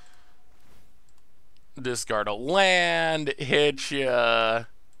 Discard a land, hit ya,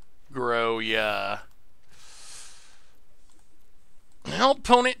 grow ya. Help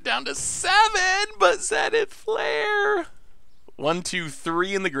opponent down to 7, but Zenith Flare. 1, 2,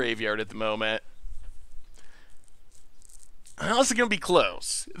 3 in the graveyard at the moment. Well, this is going to be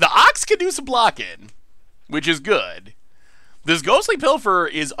close. The Ox can do some blocking, which is good. This Ghostly Pilfer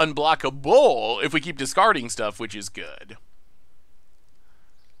is unblockable if we keep discarding stuff, which is good.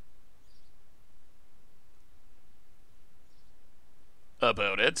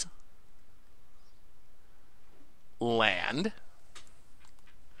 About it. Land.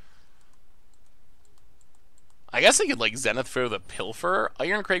 I guess I could, like, Zenith throw the Pilfer.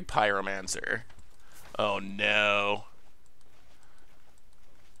 Ironcrag Pyromancer. Oh, no.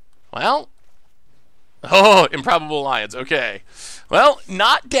 Well. Oh, Improbable Alliance. Okay. Well,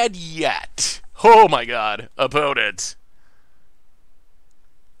 not dead yet. Oh, my God. Opponent.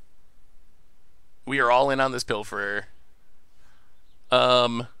 We are all in on this Pilfer.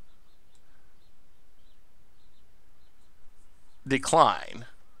 Decline.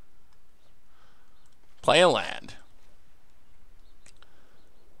 Play a land.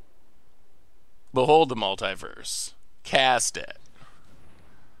 Behold the Multiverse. Cast it.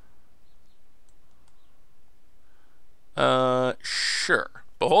 Sure.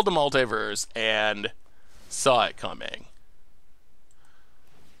 Behold the Multiverse and Saw It Coming.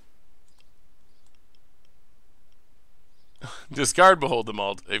 Discard Behold the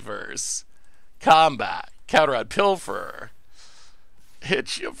Multiverse. Combat. Counter on Pilfer.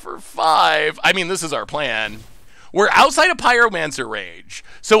 Hit you for 5. I mean, this is our plan. We're outside of Pyromancer range.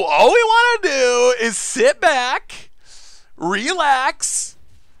 So all we want to do is sit back, relax,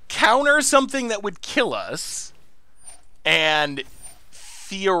 counter something that would kill us, and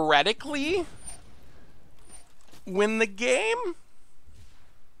theoretically win the game?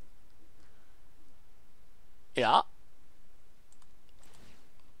 Yeah.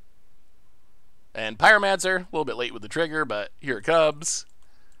 And Pyromancer, a little bit late with the trigger, but here it comes.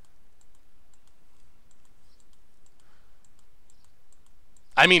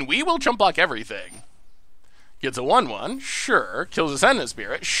 I mean, we will chump block everything. Gets a 1/1, sure. Kills Ascendant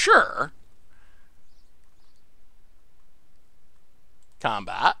Spirit, sure.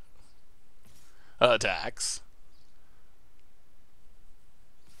 Combat. Attacks.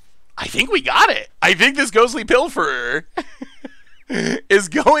 I think we got it. I think this Ghostly Pilferer is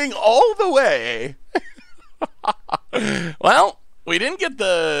going all the way. Well, we didn't get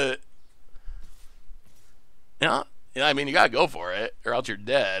the... Yeah, I mean, you gotta go for it, or else you're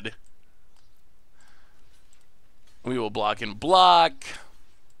dead. We will block and block.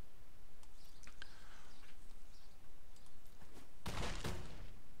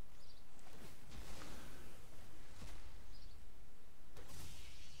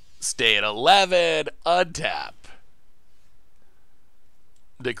 Stay at 11. Untap.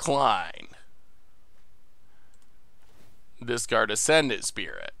 Decline. Discard Ascendant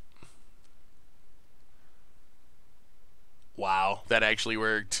Spirit. Wow, that actually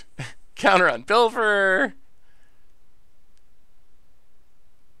worked. Counter on Pilfer.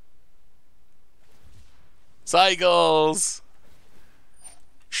 Cycles.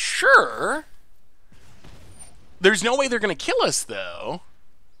 Sure. There's no way they're going to kill us, though.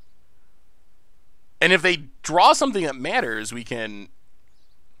 And if they draw something that matters, we can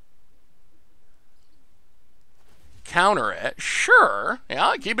counter it. Sure.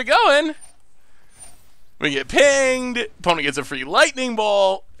 Yeah, keep it going. We get pinged. Opponent gets a free lightning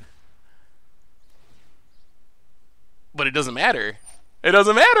bolt. But it doesn't matter. It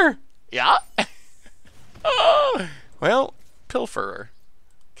doesn't matter. Yeah. Oh. Well, Pilferer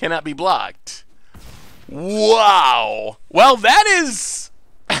cannot be blocked. Wow. Well, that is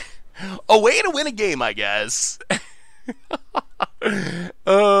a way to win a game, I guess.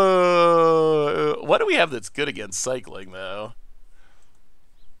 What do we have that's good against cycling, though?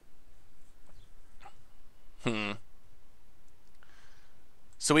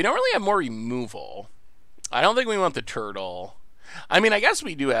 So we don't really have more removal. I don't think we want the turtle. I mean, I guess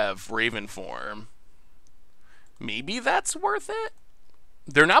we do have Raven form. Maybe that's worth it?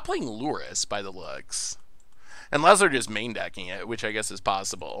 They're not playing Lurrus by the looks. Unless they're just main decking it, which I guess is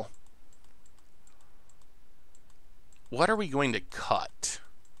possible. What are we going to cut?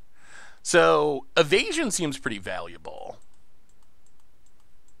 So evasion seems pretty valuable.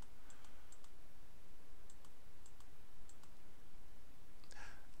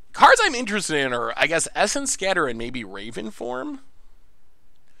 Cards I'm interested in are, I guess, Essence Scatter and maybe Raven Form.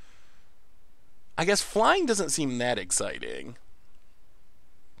 I guess flying doesn't seem that exciting.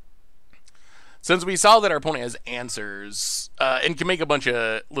 Since we saw that our opponent has answers and can make a bunch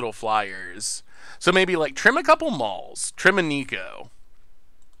of little flyers. So maybe like trim a couple Mauls, trim a Nico,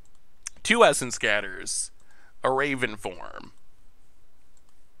 2 Essence Scatters, a Raven Form.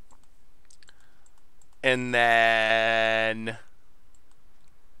 And then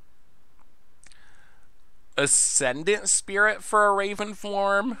Ascendant Spirit for a Raven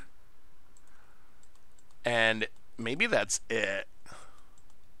Form. And maybe that's it.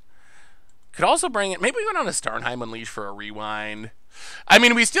 Could also bring it, maybe we went on a Starnheim Unleash for a rewind. I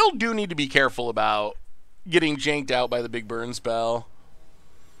mean, we still do need to be careful about getting janked out by the big burn spell.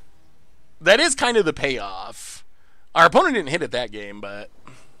 That is kind of the payoff. Our opponent didn't hit it that game, but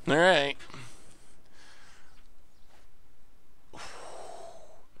alright.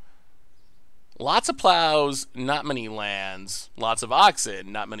 Lots of plows, not many lands. Lots of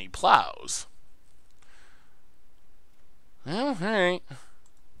oxen, not many plows. Well, alright.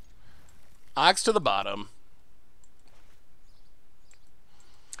 Ox to the bottom.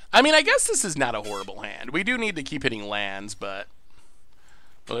 I mean, I guess this is not a horrible hand. We do need to keep hitting lands, but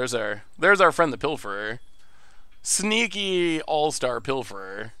well, there's our friend the Pilferer. Sneaky all-star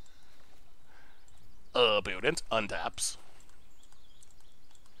Pilferer. Opponent untaps.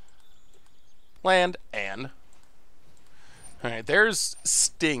 Land and. Alright, there's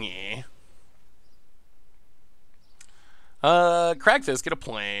Stingy. Crack this, get a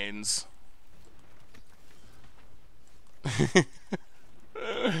Plains.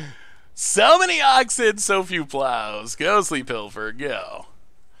 So many oxen, so few plows. Ghostly Pilfer, go.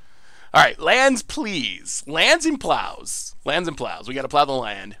 Alright, lands please. Lands and plows. Lands and plows. We gotta plow the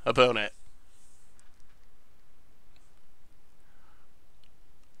land. Opponent.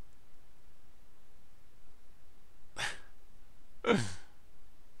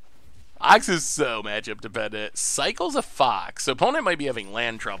 Ox is so matchup dependent. Cycle's a fox. So opponent might be having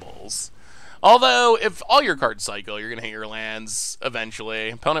land troubles. Although, if all your cards cycle, you're going to hit your lands eventually.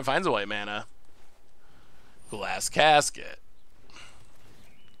 Opponent finds a white mana. Glass Casket.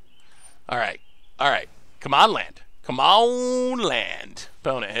 Alright. Alright. Come on, land. Come on, land.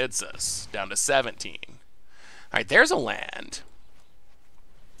 Opponent hits us. Down to 17. Alright, there's a land.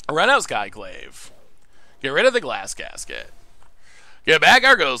 Run out Skyclave. Get rid of the Glass Casket. Get back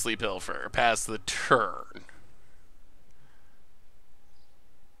our Ghostly Pilfer. Pass the turn.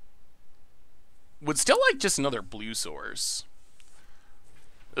 Would still like just another blue source.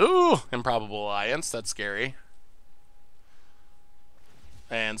 Ooh, Improbable Alliance. That's scary.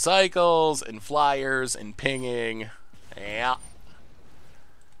 And cycles, and flyers, and pinging. Yeah.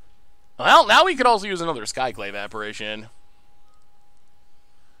 Well, now we could also use another Skyclave apparition.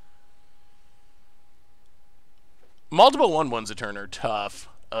 Multiple 1/1s a turn are tough.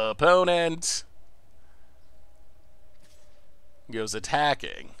 Opponent goes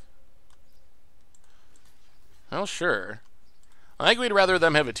attacking. Well, sure. I think we'd rather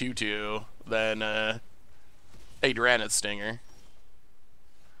them have a 2/2 than a Granite Stinger.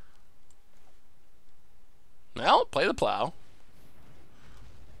 Well, play the Plow.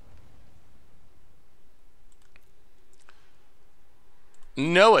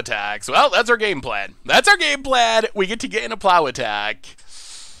 No attacks. Well, that's our game plan. That's our game plan. We get to get in a Plow attack.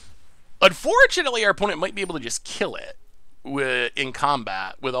 Unfortunately, our opponent might be able to just kill it in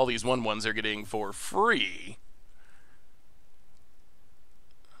combat with all these 1/1s they're getting for free.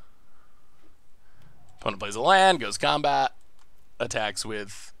 Opponent plays a land, goes combat, attacks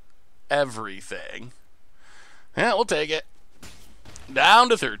with everything. Yeah, we'll take it. Down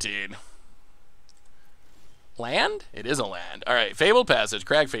to 13. Land? It is a land. Alright, Fabled Passage.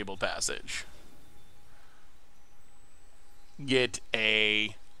 Crack Fabled Passage. Get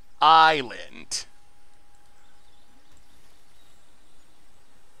a island.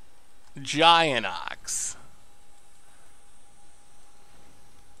 Giant Ox.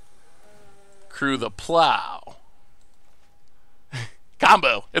 Crew the Plow.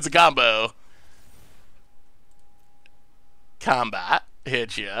 Combo. It's a combo. Combat.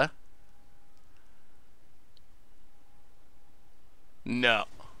 Hit ya. No.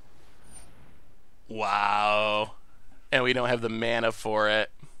 Wow. And we don't have the mana for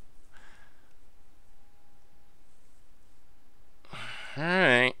it.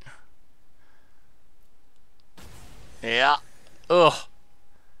 Alright. Yeah. Ugh.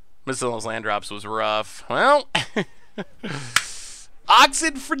 Missing those land drops was rough. Well,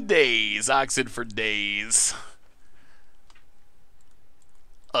 Oxid for days. Oxid for days.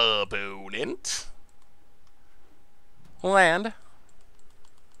 Opponent. Land.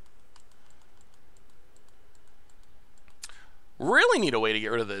 Really need a way to get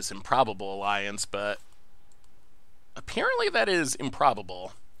rid of this improbable alliance, but apparently that is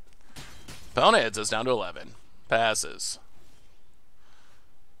improbable. Opponent hits us down to 11. Passes.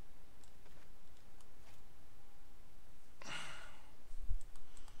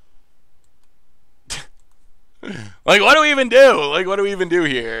 Like, what do we even do? Like, what do we even do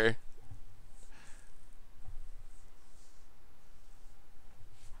here?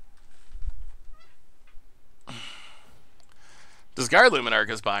 Discard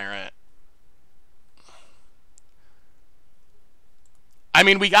Luminarch Aspirant. I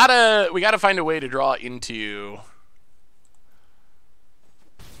mean, we gotta find a way to draw into.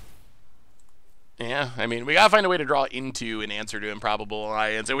 Yeah, I mean, we gotta find a way to draw into an answer to Improbable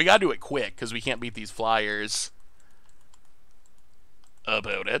Alliance, and we gotta do it quick because we can't beat these flyers.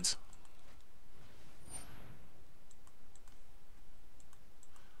 Opponent.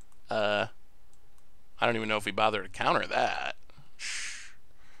 I don't even know if we bother to counter that.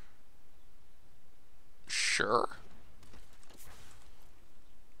 Sure.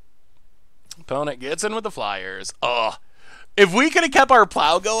 Opponent gets in with the flyers. Ugh. If we could have kept our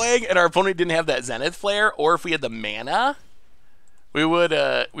Plow going and our opponent didn't have that Zenith Flare, or if we had the mana, we would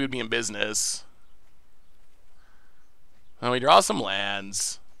be in business. Well, we draw some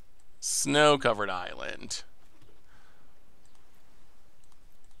lands. Snow-covered island.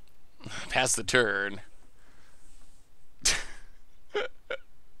 Pass the turn.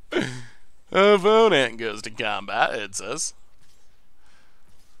 Opponent goes to combat, it says.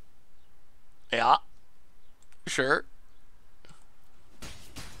 Yeah. Sure.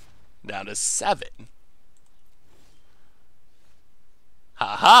 Down to 7.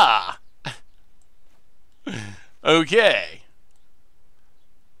 Ha ha. Okay.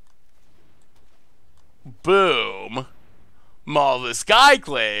 Boom. Maul the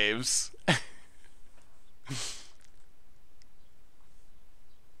Skyclaves.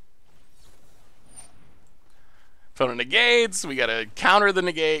 Opponent negates. We gotta counter the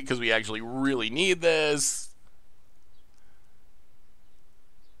negate because we actually really need this.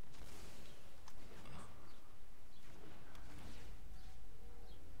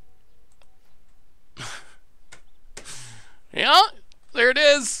 Yeah, there it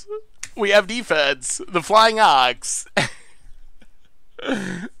is. We have defense. The Flying Ox.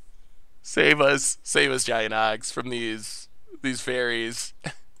 Save us, Giant Ox, from these fairies.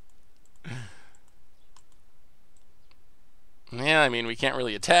 Yeah, I mean, we can't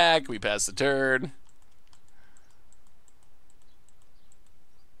really attack. We pass the turn.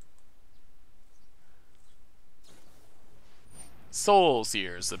 Soul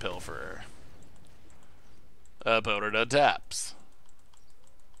Sears the Pilferer. Opponent taps.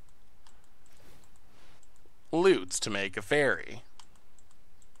 Loots to make a fairy.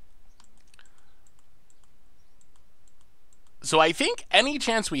 So I think any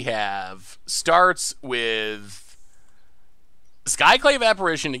chance we have starts with Skyclave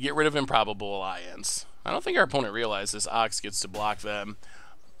Apparition to get rid of Improbable Alliance. I don't think our opponent realizes Ox gets to block them.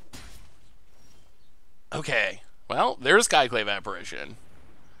 Okay, well, there's Skyclave Apparition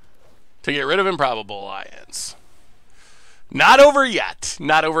to get rid of Improbable Alliance. Not over yet.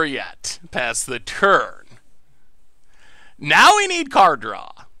 Not over yet. Pass the turn. Now we need card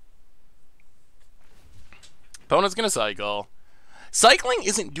draw. Opponent's going to cycle. Cycling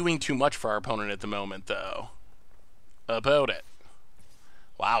isn't doing too much for our opponent at the moment, though. Opponent.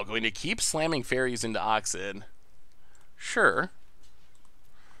 Wow, going to keep slamming fairies into Oxid. Sure.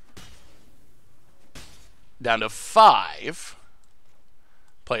 Down to 5.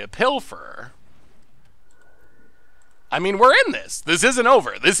 Play a Pilfer. I mean, we're in this. This isn't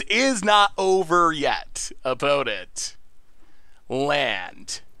over. This is not over yet. Opponent.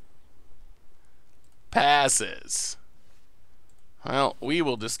 Land. Passes. Well, we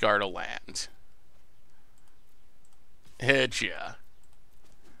will discard a land. Hit ya.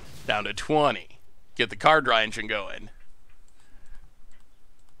 Down to 20. Get the card draw engine going.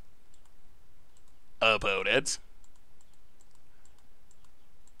 Opponent.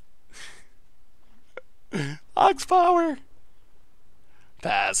 Ox power.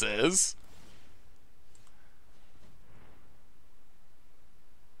 Passes.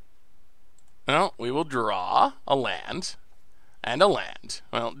 Well, we will draw a land and a land.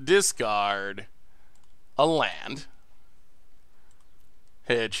 Well, discard a land.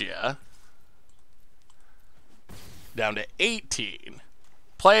 Hit ya. Down to 18.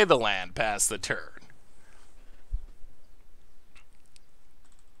 Play the land, pass the turn.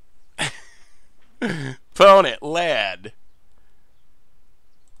 Opponent, land.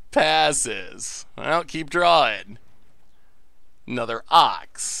 Passes. Well, keep drawing. Another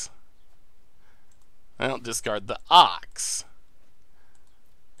ox. Well, discard the ox.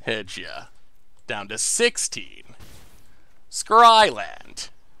 Hit ya. Down to 16. Scryland.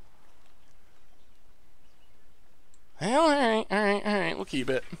 Well, alright, we'll keep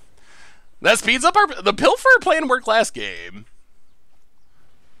it. That speeds up the Pilfer plan worked last game.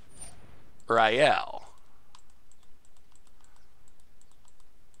 Rael.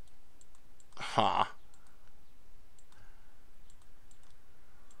 Huh.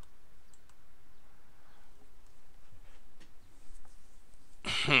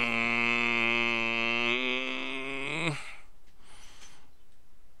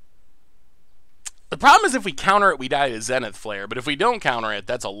 The problem is if we counter it, we die to Zenith Flare. But if we don't counter it,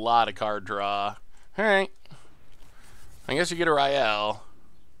 that's a lot of card draw. Alright. I guess you get a Rael.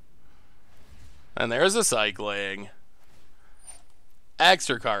 And there's a cycling.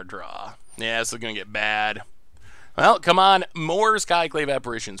 Extra card draw. Yeah, this is going to get bad. Well, come on. More Skyclave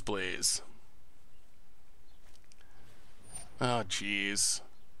Apparitions, please. Oh, jeez.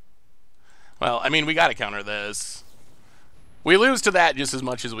 Well, I mean, we got to counter this. We lose to that just as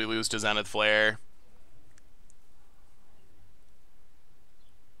much as we lose to Zenith Flare.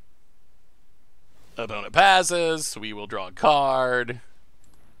 Opponent passes. We will draw a card.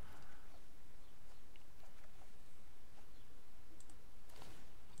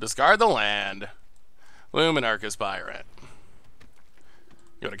 Discard the land. Luminarch Aspirant.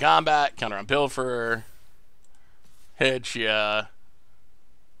 Go to combat. Counter on Pilfer. Hit ya.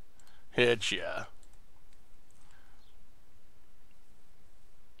 Hit ya.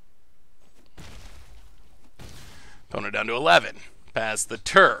 Opponent down to 11. Pass the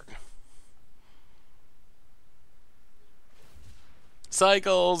turn.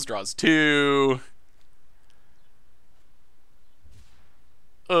 Cycles. Draws 2.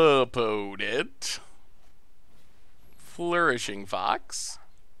 Opponent. Flourishing Fox.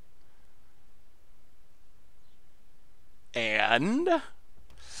 And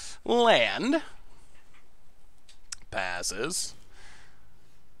land. Passes.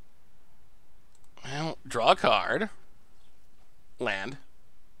 Well, draw a card. Land.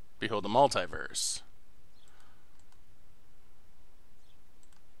 Behold the multiverse.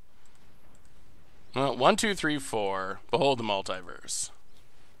 Well, 1, 2, 3, 4. Behold the multiverse.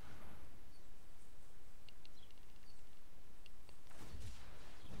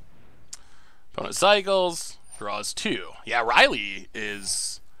 Opponent cycles. Draws 2. Yeah, Riley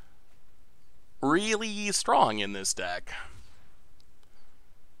is really strong in this deck.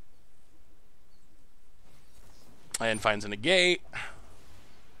 And finds a negate.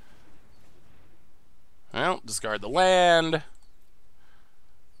 Well, discard the land.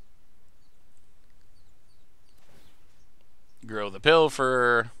 Grow the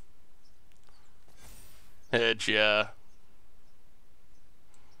Pilfer. Hit ya.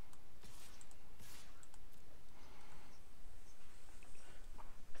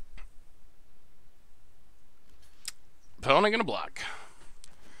 Opponent gonna block.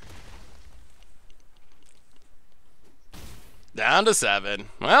 Down to 7.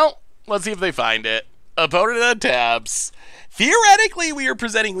 Well, let's see if they find it. Opponent untaps. Theoretically, we are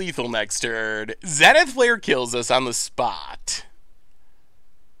presenting lethal next turn. Zenith Flare kills us on the spot.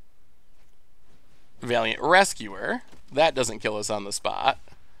 Valiant Rescuer. That doesn't kill us on the spot.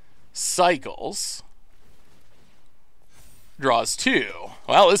 Cycles. Draws 2.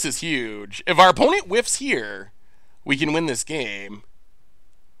 Well, this is huge. If our opponent whiffs here, we can win this game.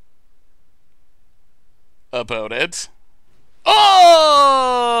 Opponent. Oh!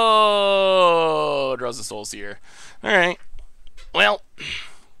 Draws a Soul Seer. Alright. Well,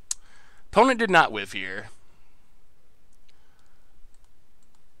 opponent did not whiff here.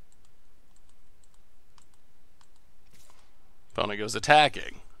 Opponent goes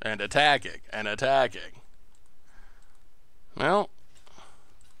attacking, and attacking, and attacking. Well,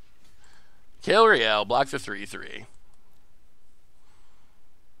 kill Riel, block the 3/3.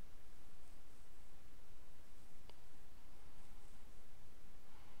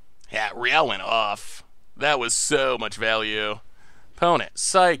 Yeah, Riel went off. That was so much value. Opponent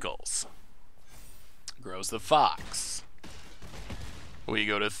cycles. Grows the Fox. We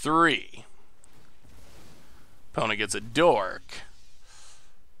go to 3. Opponent gets a Dork.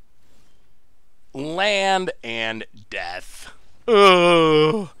 Land and death.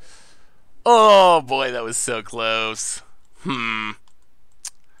 Oh. Oh boy, that was so close.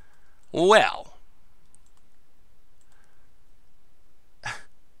 Well.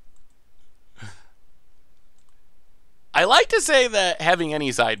 I like to say that having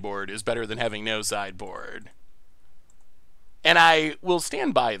any sideboard is better than having no sideboard. And I will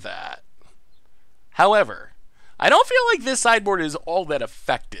stand by that. However, I don't feel like this sideboard is all that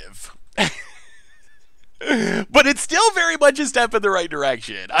effective. But it's still very much a step in the right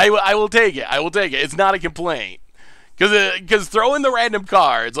direction. I will take it. I will take it. It's not a complaint. Because throw in the random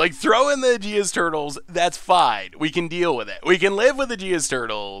cards, like throw in the Geas Turtles, that's fine. We can deal with it. We can live with the Geas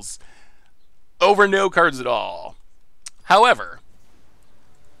Turtles over no cards at all. However,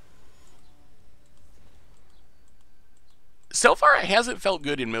 so far it hasn't felt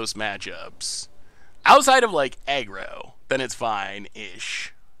good in most matchups. Outside of like aggro, then it's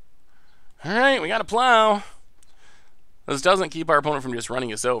fine-ish. Alright, we got a Plow. This doesn't keep our opponent from just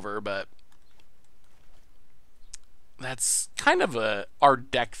running us over, but that's kind of our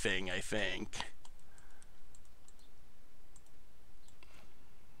deck thing, I think.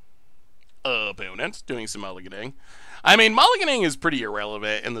 Opponent doing some mulliganing. I mean, mulliganing is pretty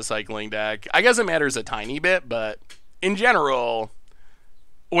irrelevant in the cycling deck. I guess it matters a tiny bit, but in general,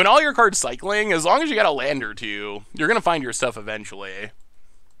 when all your cards cycling, as long as you got a land or two, you're going to find your stuff eventually.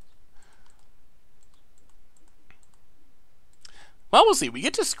 Well, we'll see. We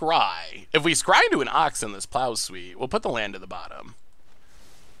get to scry. If we scry into an Ox in this Plow suite, we'll put the land at the bottom.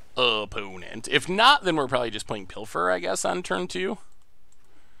 Opponent. If not, then we're probably just playing Pilfer, I guess, on turn 2.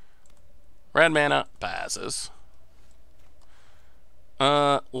 Red mana passes.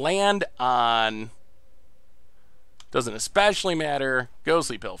 Land on... doesn't especially matter.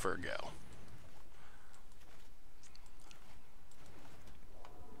 Ghostly Pilfer, go.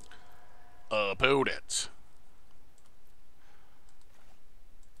 Opponent.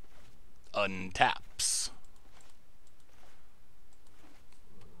 Untaps.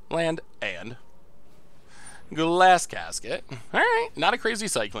 Land and Glass Casket. Alright, not a crazy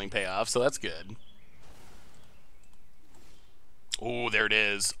cycling payoff, so that's good. Oh, there it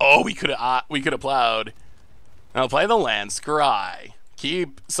is. Oh, we could have plowed. Now play the land, scry.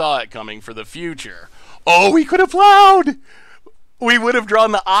 Saw it coming for the future. Oh, we could have plowed! We would have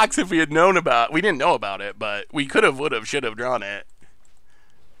drawn the Ox if we had known about it. We didn't know about it, but we could have, would have, should have drawn it.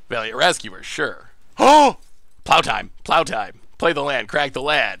 Valiant Rescuer, sure. Oh! Plow time. Plow time. Play the land. Crack the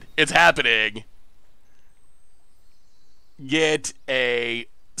land. It's happening. Get a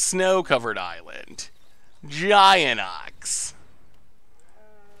snow-covered island. Giant Ox.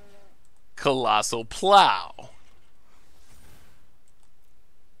 Colossal Plow.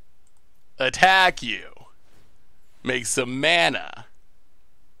 Attack you. Make some mana.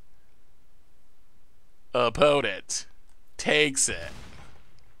 Opponent takes it.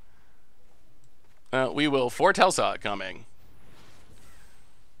 We will foretell saw it coming.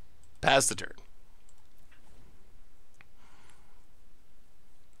 Pass the turn.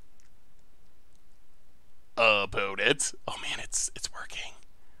 Opponent. Oh man, it's working.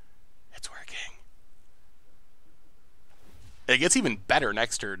 It's working. It gets even better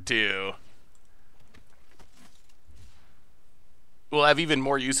next turn too. We'll have even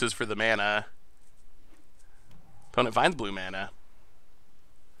more uses for the mana. Opponent finds blue mana.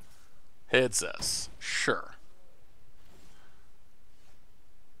 Hits us. Sure.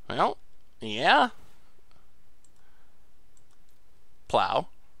 Well, yeah. Plow.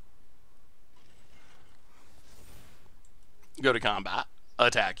 Go to combat.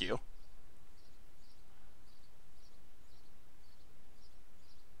 Attack you.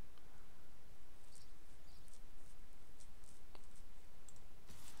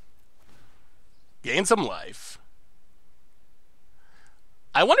 Gain some life.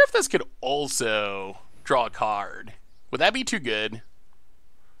 I wonder if this could also draw a card. Would that be too good?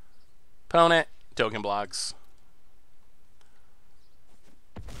 Opponent, token blocks.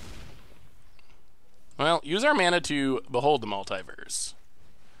 Well, use our mana to behold the multiverse.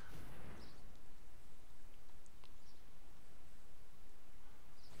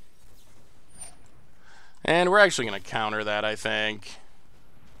 And we're actually going to counter that, I think.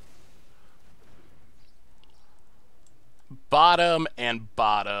 Bottom and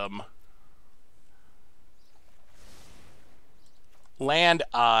bottom. Land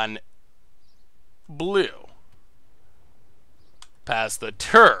on blue. Pass the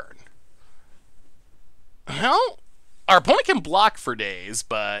turn. Well, our opponent can block for days,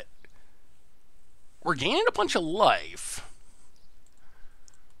 but we're gaining a bunch of life.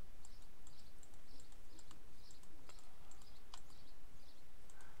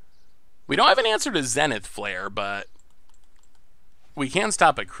 We don't have an answer to Zenith Flare, but we can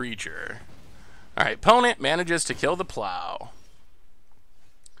stop a creature. Alright, opponent manages to kill the Plow.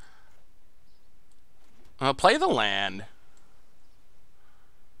 I'll play the land.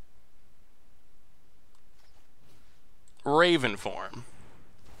 Raven form.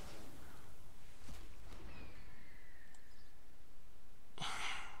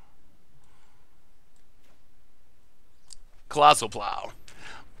 Colossal Plow.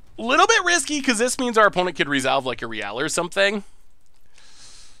 A little bit risky because this means our opponent could resolve like a Real or something.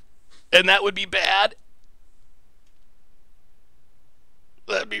 And that would be bad.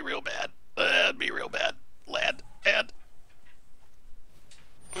 That'd be real bad. That'd be real bad. Land. And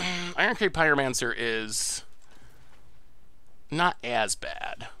Ironclad Pyromancer is not as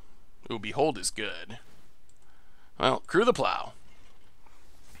bad. Ooh, Behold is good. Well, crew the Plow.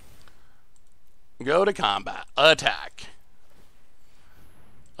 Go to combat. Attack.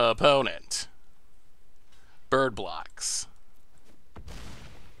 Opponent. Bird blocks.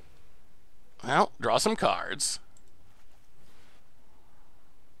 Well, draw some cards.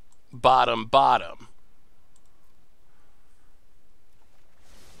 Bottom, bottom.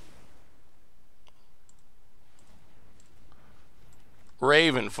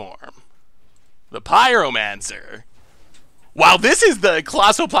 Raven form. The Pyromancer. Wow, this is the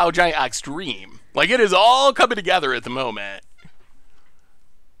Colossal Plow Giant Extreme. Like, it is all coming together at the moment.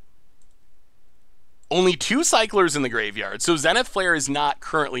 Only 2 cyclers in the graveyard, so Zenith Flare is not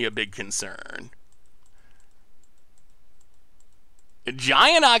currently a big concern.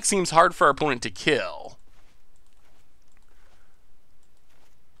 Giant Ox seems hard for our opponent to kill.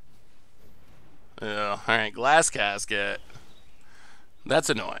 Oh, alright, Glass Casket. That's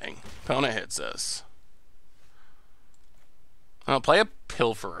annoying. Opponent hits us. I'll play a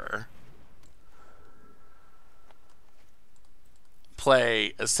Pilferer.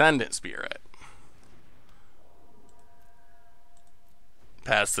 Play Ascendant Spirit.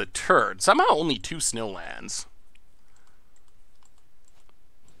 Pass the turd. Somehow only 2 snow lands.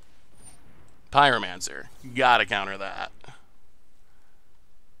 Pyromancer. Gotta counter that.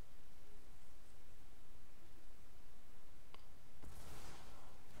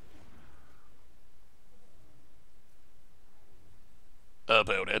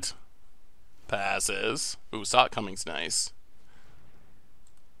 Opponent. Passes. Ooh, Saw It Coming's nice.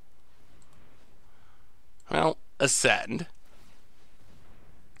 Well, Ascend.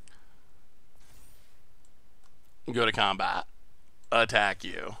 Go to combat. Attack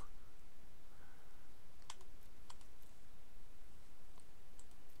you.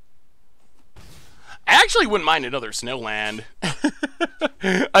 I actually wouldn't mind another Snowland.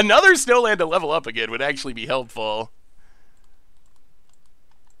 Another Snowland to level up again would actually be helpful.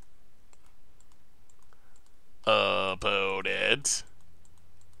 Opponent.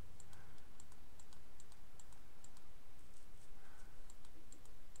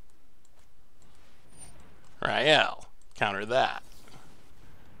 Rael. Counter that.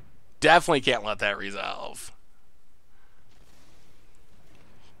 Definitely can't let that resolve.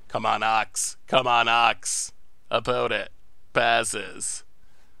 Come on, Ox. Come on, Ox. Opponent. Passes.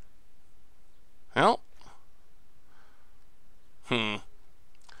 Well.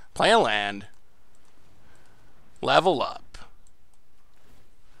 Play a land. Level up.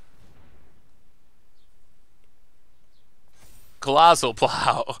 Colossal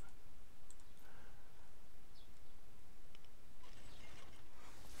Plow.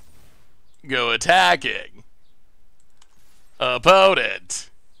 Go attacking. Opponent.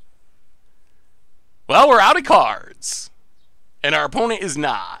 Well, we're out of cards. And our opponent is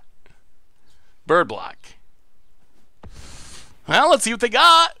not. Bird block. Well, let's see what they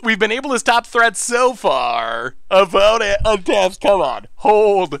got. We've been able to stop threats so far. Opponent untaps. Come on.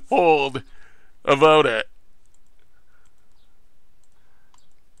 Hold. Opponent.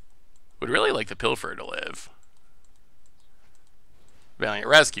 Would really like the Pilfer to live. Valiant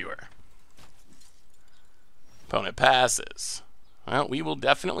Rescuer. Opponent passes. Well, we will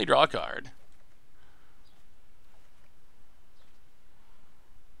definitely draw a card.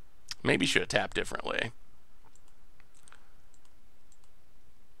 Maybe should have tapped differently.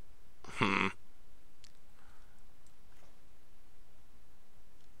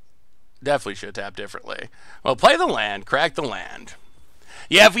 Definitely should have tapped differently. Well, play the land, crack the land.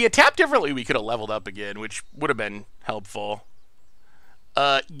 Yeah, if we had tapped differently, we could have leveled up again, which would have been helpful.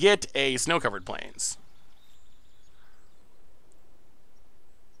 Get a Snow-Covered Plains.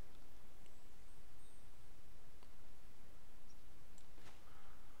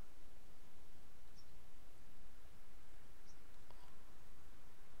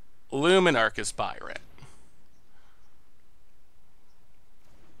 Luminarchus Pirate.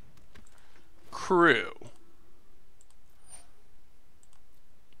 Crew.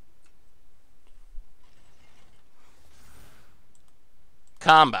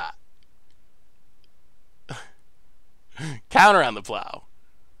 Combat. Counter on the Plow.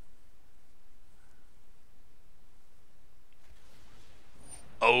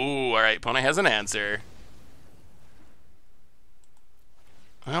 Oh, all right. Opponent has an answer.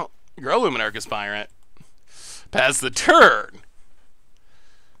 Well, grow Luminarch Aspirant. Pass the turn.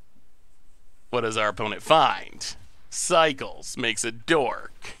 What does our opponent find? Cycles. Makes a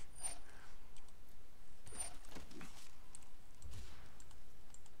dork.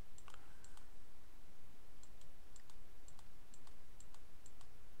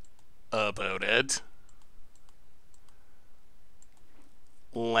 Opponent.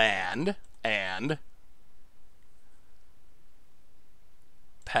 Land. And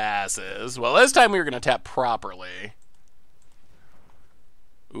passes. Well, this time we were going to tap properly.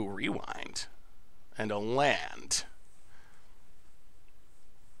 Ooh, rewind. And a land.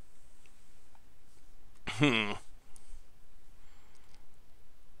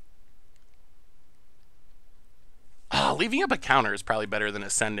 Leaving up a counter is probably better than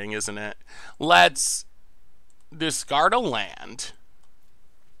ascending, isn't it? Let's discard a land.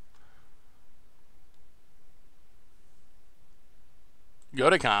 Go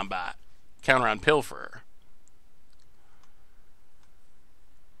to combat. Counter on Pilfer.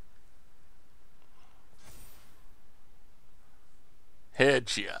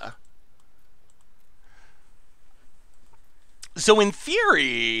 Hit ya. So in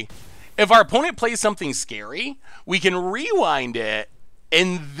theory, if our opponent plays something scary, we can rewind it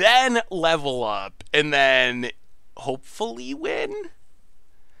and then level up and then hopefully win.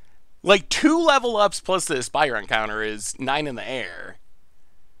 Like 2 level ups plus the Aspire encounter is 9 in the air.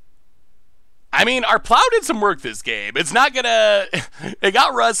 I mean, our Plow did some work this game. It's not gonna... It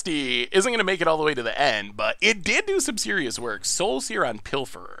got rusty. Isn't gonna make it all the way to the end, but it did do some serious work. Soul Seer on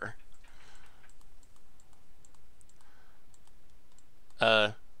Pilferer.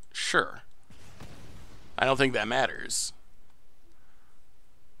 Sure. I don't think that matters.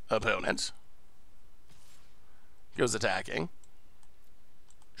 Opponent. Goes attacking.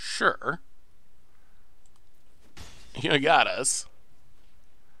 Sure. You got us.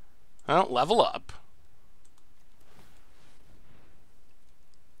 Well, level up.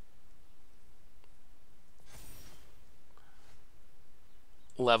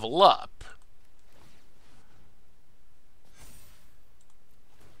 Level up.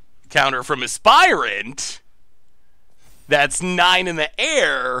 Counter from Aspirant. That's 9 in the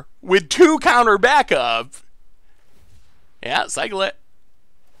air with 2 counter backup. Yeah, cycle it.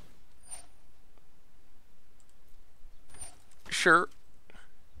 Sure.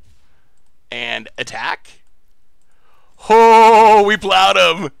 And attack. Oh, we plowed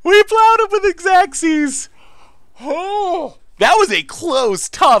him. We plowed him with Xaxes. Oh, that was a close,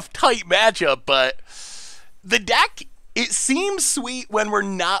 tough, tight matchup, but the deck, it seems sweet when we're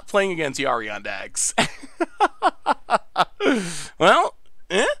not playing against Yarion decks. Well,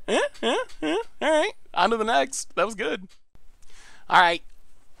 all right, on to the next. That was good. All right,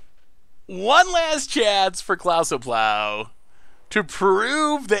 one last chance for Colossal Plow to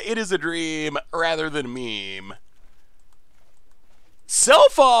prove that it is a dream rather than a meme. So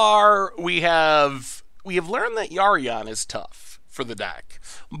far, we have learned that Yarion is tough for the deck,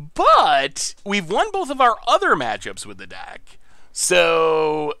 but we've won both of our other matchups with the deck.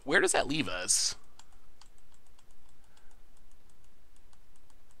 So where does that leave us?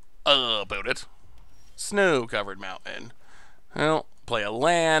 About it. Snow-covered mountain. Well, play a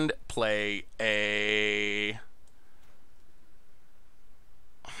land, play a...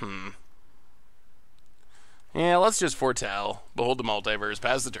 Yeah, let's just foretell. Behold the multiverse.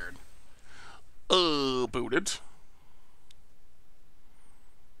 Pass the turn. Booted.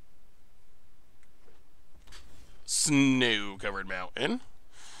 Snow-covered mountain.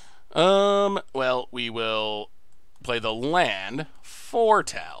 Well, we will play the land.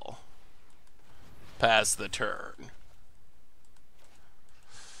 Foretell. Pass the turn.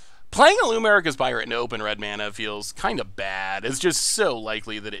 Playing a Luminarch Aspirant into open red mana feels kind of bad. It's just so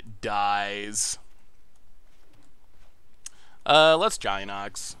likely that it dies. Let's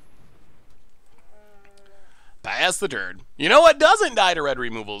Gianox. Pass the turn. You know what doesn't die to red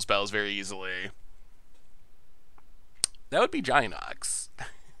removal spells very easily? That would be Gianox.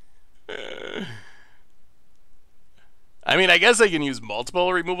 I mean, I guess I can use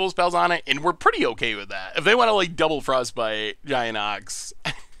multiple removal spells on it, and we're pretty okay with that. If they want to, like, double Frostbite Gianox...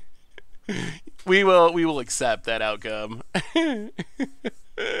 We will accept that outcome.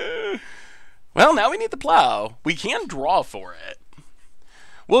 Well, now we need the Plow. We can draw for it.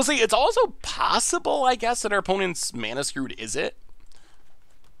 We'll see. It's also possible, I guess, that our opponent's mana screwed is it.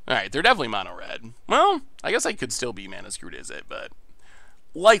 Alright, they're definitely mono red. Well, I guess I could still be mana screwed is it, but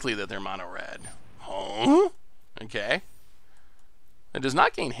likely that they're mono red. Huh? Okay. It does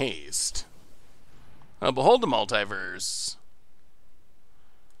not gain haste. Behold the multiverse.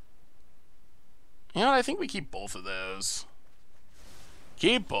 You know what? I think we keep both of those.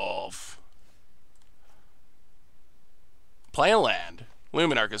 Keep both. Play a land.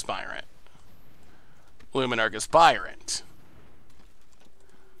 Luminarch Aspirant. Luminarch Aspirant.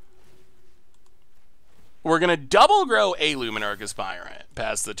 We're going to double grow a Luminarch Aspirant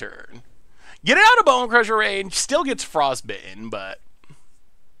past the turn. Get it out of Bone Crusher range. Still gets frostbitten, but...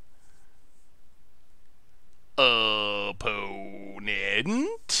 Opponent.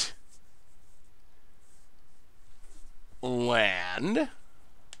 Land.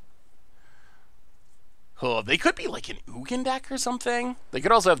 Oh, they could be like an Ugin deck or something. They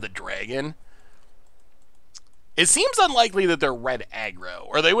could also have the dragon. It seems unlikely that they're red aggro,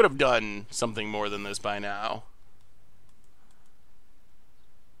 or they would have done something more than this by now.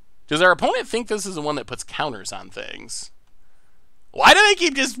 Does our opponent think this is the one that puts counters on things? Why do they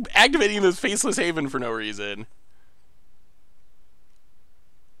keep just activating this Faceless Haven for no reason?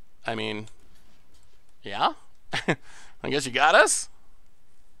 I mean, yeah? I guess you got us?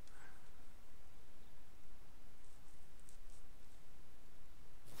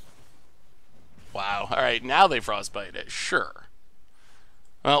 Wow. All right, now they frostbite it. Sure.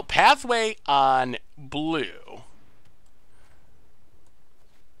 Well, pathway on blue.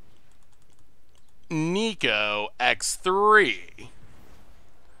 Nico X3.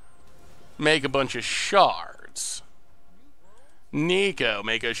 Make a bunch of shards. Nico,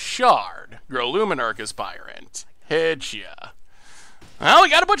 make a shard. Grow Luminarch Aspirant. Hit ya. Well, we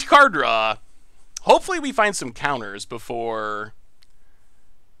got a bunch of card draw. Hopefully we find some counters before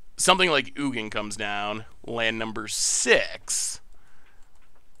something like Ugin comes down. Land number 6.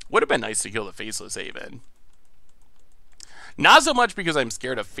 Would have been nice to kill the Faceless Haven. Not so much because I'm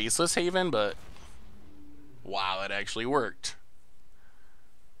scared of Faceless Haven, but wow, it actually worked.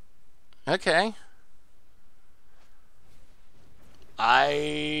 Okay.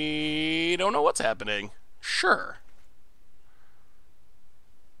 I don't know what's happening. Sure.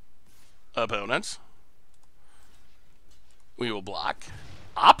 Opponents. We will block.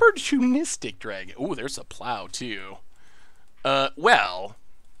 Opportunistic Dragon. Ooh, there's a Plow, too. Well,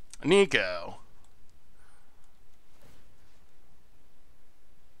 Nico.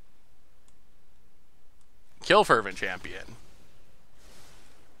 Kill Fervent Champion.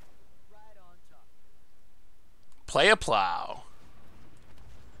 Play a Plow.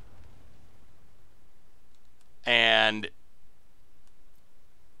 And...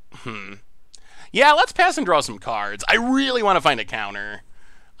 yeah, let's pass and draw some cards. I really want to find a counter.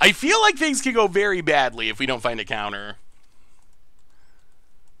 I feel like things could go very badly if we don't find a counter.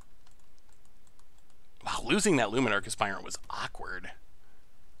 Wow, losing that Luminarch Aspirant was awkward.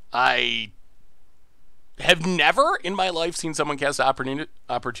 I have never in my life seen someone cast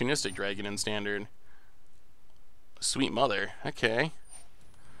Opportunistic Dragon in Standard. Sweet mother. Okay.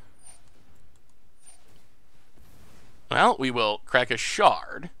 Well, we will crack a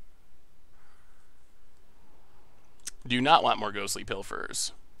shard. Do not want more Ghostly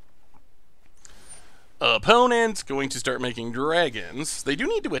Pilfers. Opponent going to start making dragons. They do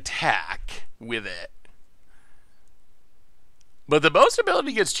need to attack with it. But the boast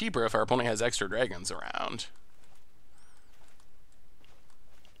ability gets cheaper if our opponent has extra dragons around.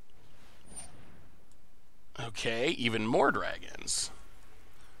 Okay, even more dragons.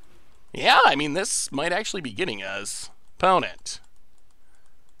 Yeah, I mean, this might actually be getting us. Opponent.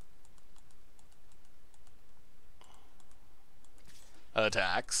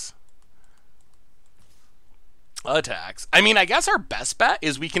 Attacks. Attacks. I mean, I guess our best bet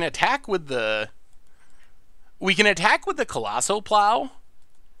is we can attack with the... We can attack with the Colossal Plow,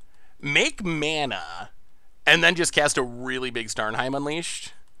 make mana, and then just cast a really big Starnheim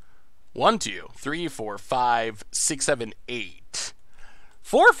Unleashed. 1, 2, 3, 4, 5, 6, 7, 8.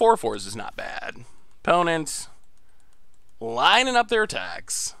 4 4/4s is not bad. Opponents lining up their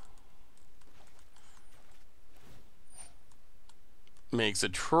attacks. Makes a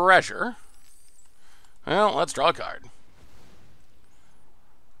treasure. Well, let's draw a card.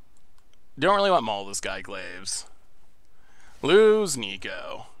 Don't really want Maul the Skyclaves. Lose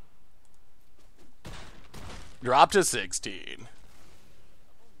Nico. Drop to 16.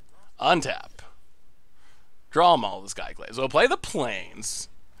 Untap. Draw Maul the Skyclaves. We'll play the Plains.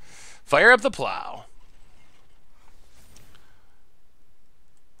 Fire up the Plow.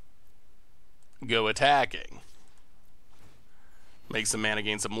 Go attacking. Make some mana,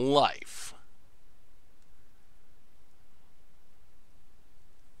 gain some life.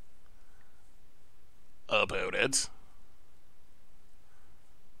 Opponent.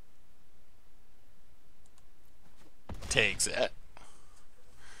 Takes it.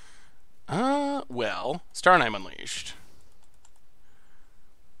 Well, Starnheim Unleashed.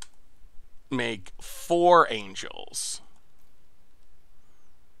 make 4 angels.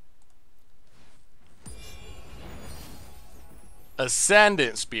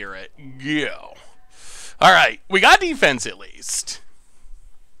 Ascendant Spirit, go. Alright, we got defense at least.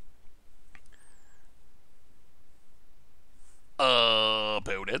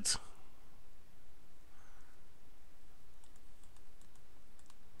 Opponent.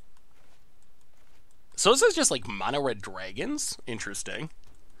 So this is just like mono red dragons. Interesting.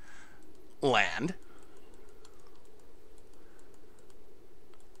 Land.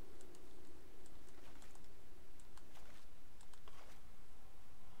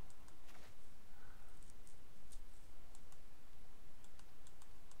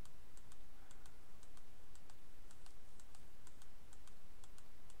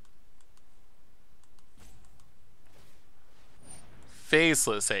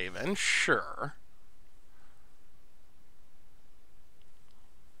 Faceless Haven, sure.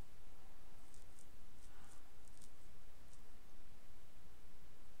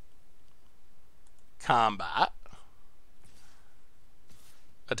 Combat.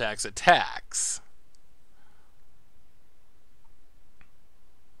 Attacks.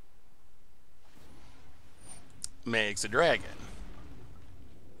 Makes a dragon.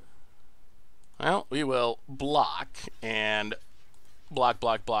 Well, we will block and block.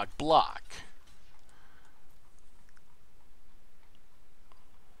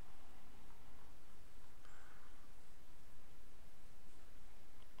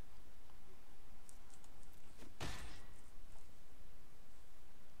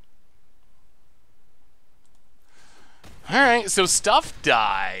 Alright, so stuff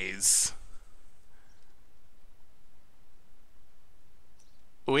dies.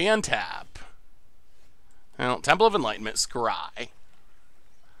 We untap. Well, Temple of Enlightenment, scry.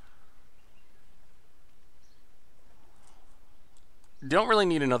 Don't really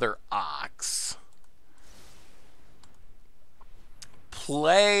need another ox.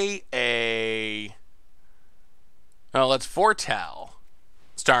 Play a... Oh, let's foretell.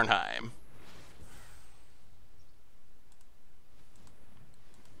 Starnheim.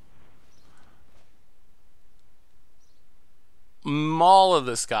 Maul of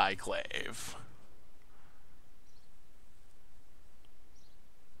the Skyclave.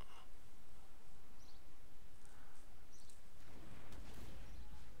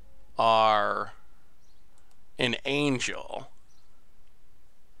 Are an angel.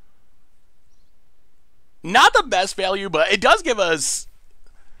 Not the best value, but it does give us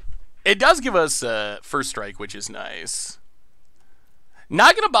first strike, which is nice.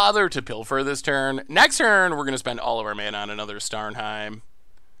 Not going to bother to pilfer this turn. Next turn, we're going to spend all of our mana on another Starnheim.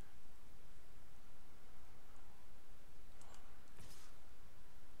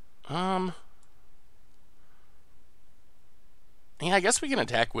 Yeah, I guess we can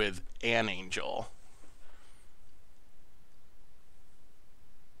attack with an angel.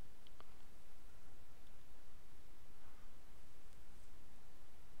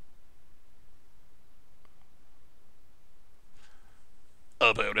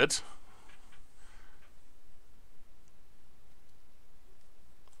 About it.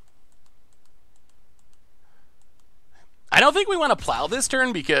 I don't think we want to plow this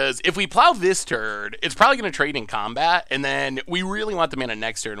turn, because if we plow this turn, it's probably going to trade in combat, and then we really want the mana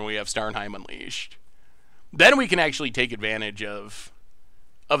next turn when we have Starnheim Unleashed. Then we can actually take advantage of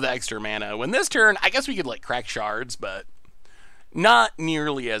the extra mana. When this turn, I guess we could like crack shards, but not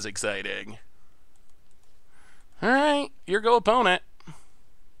nearly as exciting. Alright, your go opponent.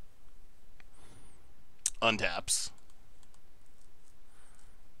 Untaps.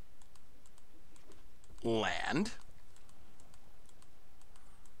 Land.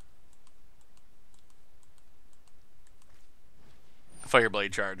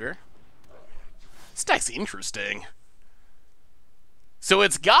 Fireblade Charger. This deck's interesting. So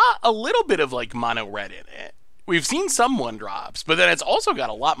it's got a little bit of like mono red in it. We've seen some 1-drops, but then it's also got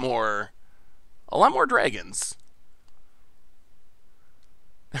a lot more dragons.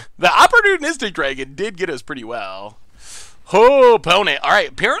 The opportunistic dragon did get us pretty well. Oh, opponent. All right,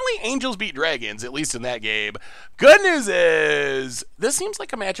 apparently angels beat dragons, at least in that game. Good news is this seems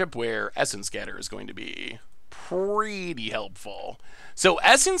like a matchup where Essence Scatter is going to be pretty helpful. So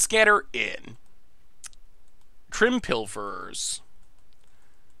Essence Scatter in. Trim Pilferers.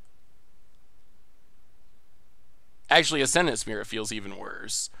 Actually, Ascendant Spirit feels even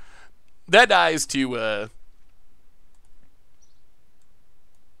worse. That dies to, yeah,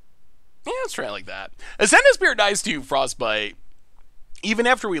 let's try it like that. Ascendant Spirit dies to Frostbite, even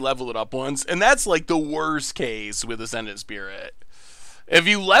after we level it up once, and that's like the worst case with Ascendant Spirit. If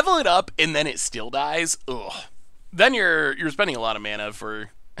you level it up and then it still dies, ugh, then you're spending a lot of mana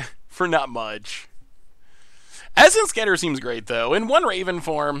for for not much. Essence Scatter seems great, though. In one Raven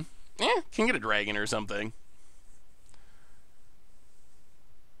form, can get a dragon or something.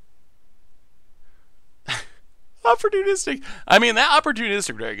 Opportunistic. I mean, that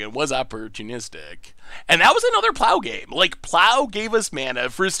opportunistic dragon was opportunistic. And that was another Plow game. Like, Plow gave us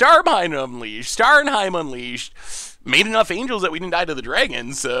mana for Starnheim Unleashed, made enough angels that we didn't die to the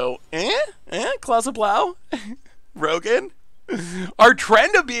dragon, so, Colossal Plow, broken. Our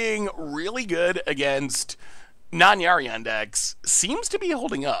trend of being really good against non-Yarion decks seems to be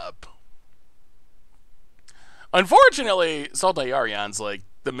holding up. Unfortunately, Sultai Yarion's like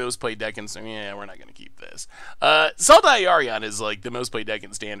the most played deck in... Yeah, we're not going to keep this. Sultai Yarion is like the most played deck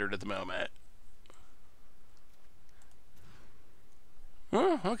in Standard at the moment.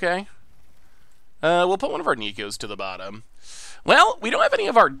 Oh, okay. We'll put one of our Nikos to the bottom. Well, we don't have any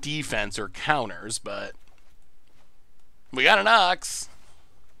of our defense or counters, but we got an Ox.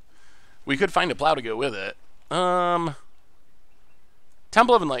 We could find a Plow to go with it. Temple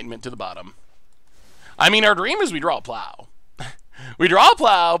of Enlightenment to the bottom. I mean, our dream is we draw a Plow. We draw a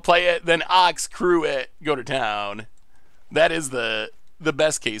Plow, play it, then Ox, crew it, go to town. That is the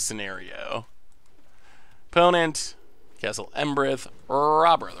best case scenario. Opponent, Castle Embrith,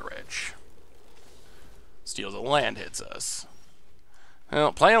 Robber of the Rich. Steals a land, hits us.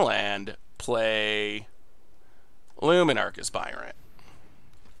 Well, play a land, play Luminarch Aspirant.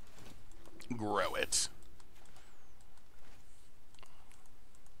 Grow it.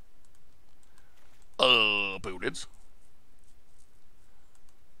 Booted.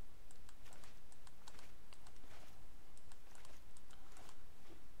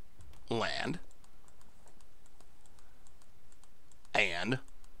 Land. And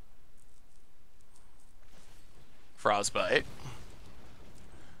Frostbite.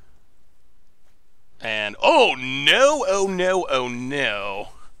 And oh no, oh no, oh no.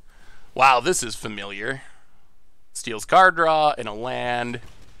 Wow, this is familiar. Steals card draw and a land.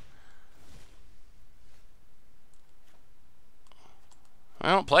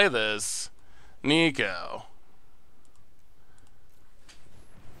 I don't play this. Nico.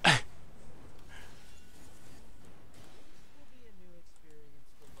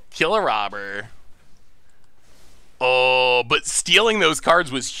 Kill a robber. Oh, but stealing those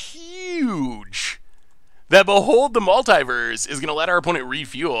cards was huge. That Behold the Multiverse is going to let our opponent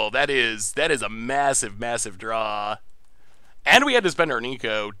refuel. That is a massive, massive draw. And we had to spend our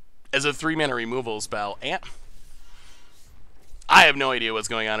Nico as a 3-mana removal spell. And I have no idea what's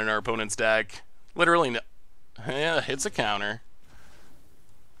going on in our opponent's deck. Literally no. Yeah, hits a counter.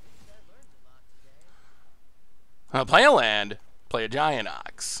 Play a land. Play a Giant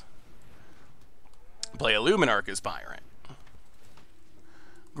Ox. Play a Luminarch Aspirant.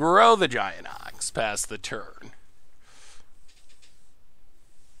 Grow the Giant Ox. Pass the turn.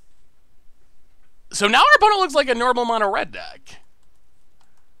 So now our opponent looks like a normal mono red deck.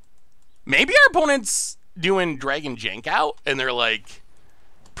 Maybe our opponent's doing Dragon Jank out, and they're like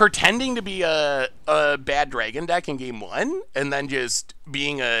pretending to be a bad dragon deck in game 1, and then just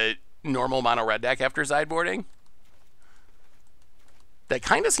being a normal mono red deck after sideboarding. That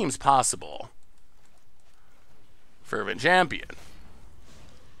kind of seems possible. Fervent Champion.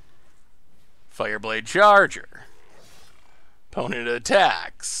 Fireblade Charger. Opponent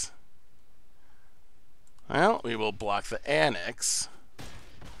attacks. Well, we will block the Annex.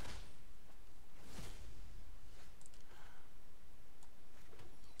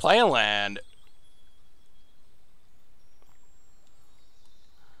 Play a land.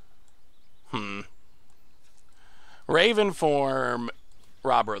 Raven form,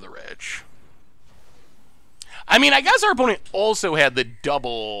 Robber of the Rich. I mean, I guess our opponent also had the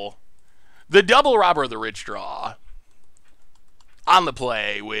double Robber of the Rich draw on the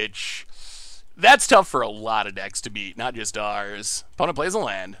play, which that's tough for a lot of decks to beat, not just ours. Opponent plays a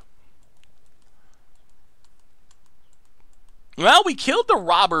land. Well, we killed the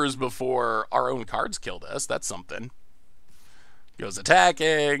robbers before our own cards killed us. That's something. Goes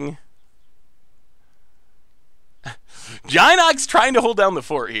attacking. Giant Ox trying to hold down the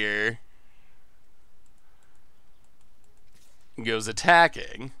fort here. Goes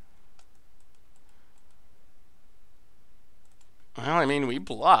attacking. Well, I mean, we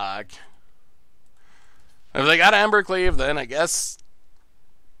block. If they got Embercleave, then I guess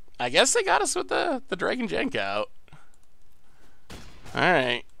they got us with the Dragon Jank out.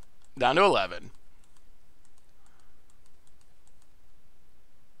 Alright. Down to 11.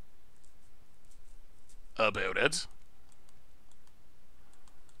 About it.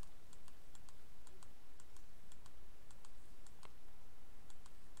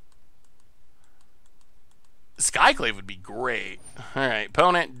 Skyclave would be great. Alright,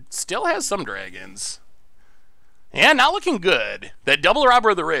 opponent still has some dragons. And not looking good. That double robber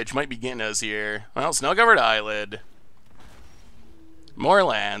of the rich might be getting us here. Well, snow-covered eyelid. More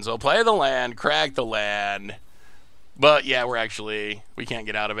lands. We'll play the land, crack the land. But yeah, we can't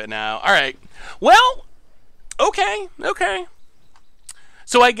get out of it now. Alright. Well, okay.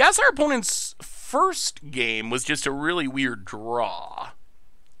 So I guess our opponent's first game was just a really weird draw.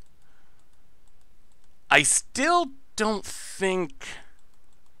 I still don't think...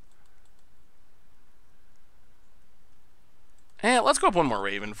 let's go up one more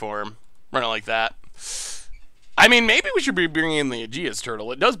Raven for him. Run it like that. I mean, maybe we should be bringing in the Aegeus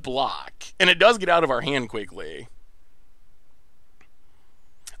Turtle. It does block, and it does get out of our hand quickly.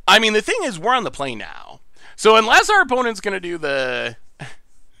 I mean, the thing is, we're on the play now. So unless our opponent's going to do the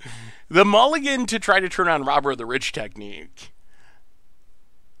mulligan to try to turn on Robber of the Rich technique,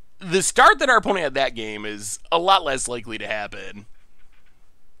 the start that our opponent had that game is a lot less likely to happen.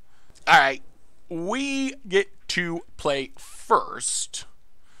 All right. We get to play first.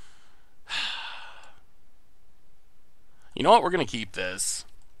 You know what? We're going to keep this.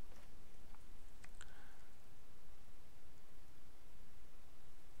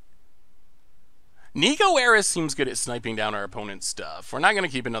 Nico Eris seems good at sniping down our opponent's stuff. We're not going to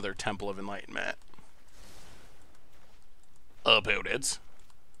keep another Temple of Enlightenment. Opponent.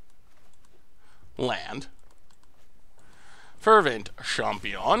 Land. Fervent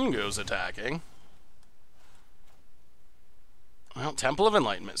Champion goes attacking. Well, Temple of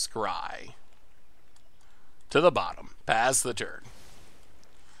Enlightenment, scry. To the bottom. Pass the turn.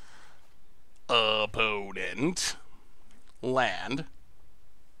 Opponent. Land.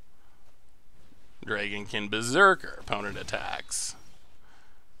 Dragonkin Berserker. Opponent attacks.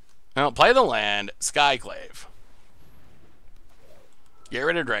 Well, play the land. Skyclave. Get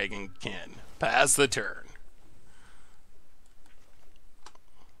rid of Dragonkin. Pass the turn.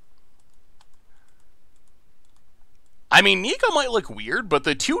 I mean, Nico might look weird, but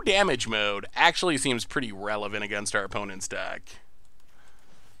the 2 damage mode actually seems pretty relevant against our opponent's deck.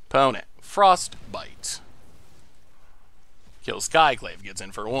 Opponent, Frostbite. Kills Skyclave, gets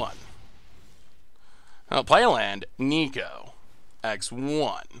in for 1. I'll play a land, Nico.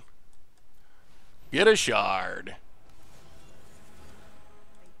 X1. Get a shard.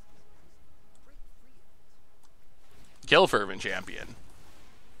 Kill Fervent Champion.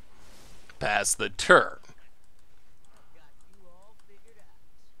 Pass the turn.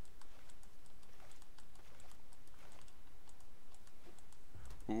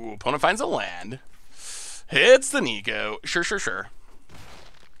 Ooh, opponent finds a land. Hits the Nico. Sure.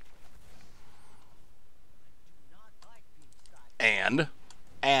 And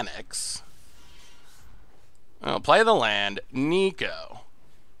Annex. I'll play the land. Nico.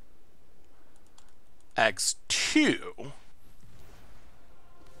 X2.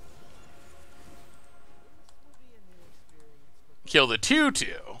 Kill the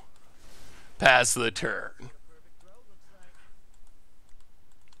 2/2. Pass the turn.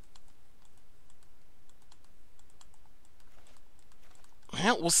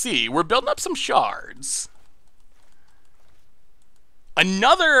 Well, we'll see. We're building up some shards.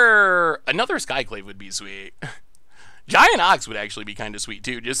 Another Skyclave would be sweet. Giant Ox would actually be kind of sweet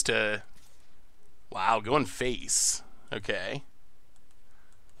too, just to... Wow, going face. Okay.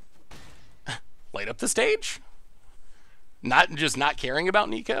 Light up the stage? Just not caring about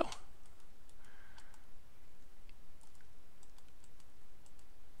Nico?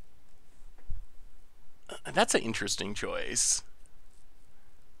 That's an interesting choice.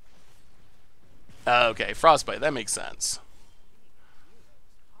 Okay, Frostbite, that makes sense.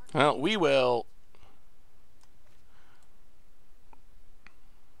 Well, we will...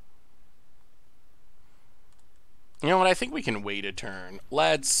 You know what, I think we can wait a turn.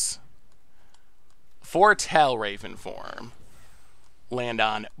 Let's foretell Raven form. Land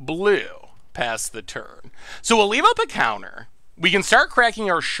on blue. Pass the turn. So we'll leave up a counter. We can start cracking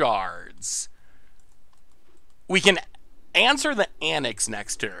our shards. We can answer the Annex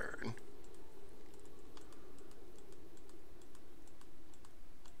next turn.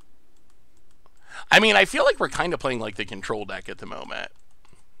 I mean, I feel like we're kind of playing like the control deck at the moment.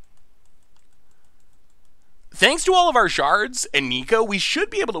 Thanks to all of our shards and Nico, we should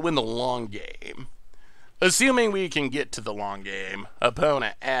be able to win the long game. Assuming we can get to the long game.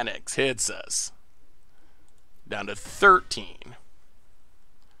 Opponent Annex hits us. Down to 13.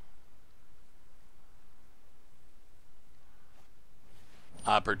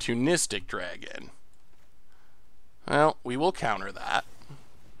 Opportunistic Dragon. Well, we will counter that.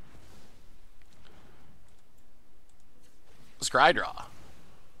 Scry draw.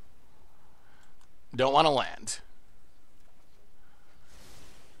 Don't want to land.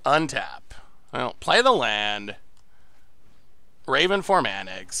 Untap. Well, play the land. Raven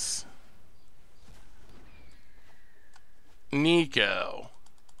Formanics. Nico.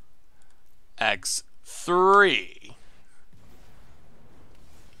 X3.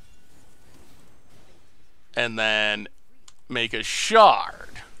 And then make a shard.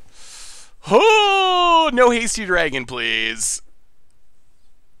 Oh, no hasty dragon, please.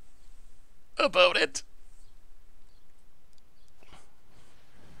 About it.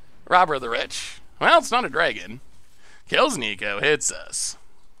 Robber the Rich. Well, it's not a dragon. Kills Nico, hits us.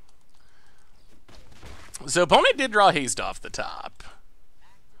 So opponent did draw haste off the top.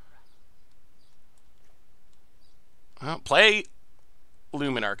 Well, play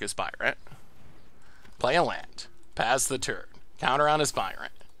Luminarch Aspirant. Play a land. Pass the turn. Counter on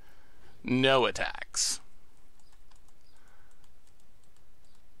Aspirant. No attacks.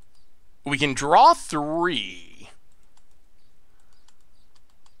 We can draw 3.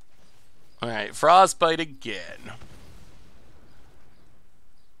 Alright, Frostbite again.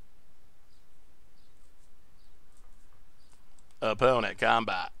 Opponent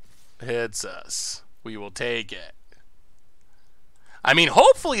combat hits us. We will take it. I mean,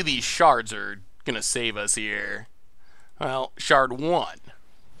 hopefully these shards are going to save us here. Well, shard 1.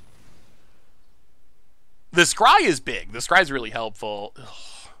 The scry is big. The scry is really helpful. Ugh.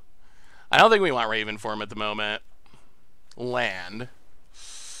 I don't think we want Raven form at the moment. Land.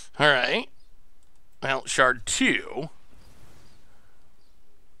 Alright. Well, shard 2.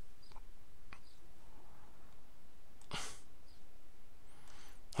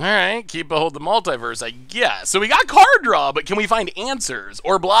 Alright, keep Behold the Multiverse, I guess. So we got card draw, but can we find answers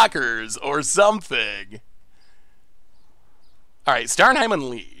or blockers or something? Alright, Starnheim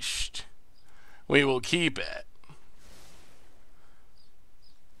Unleashed. We will keep it.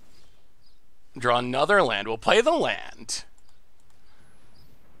 Draw another land. We'll play the land.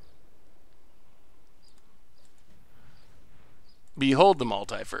 Behold the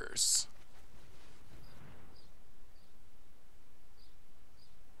Multiverse.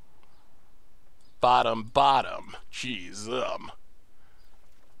 Bottom. Jeez.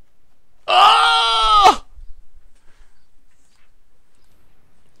 Oh!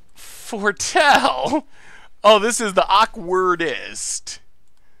 Foretell. Oh, this is the awkwardest.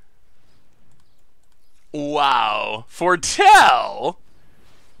 Wow. Foretell.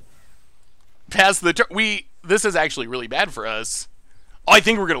 Pass the turn. This is actually really bad for us. Oh, I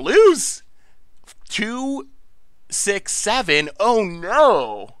think we're going to lose. 2, 6, 7. Oh,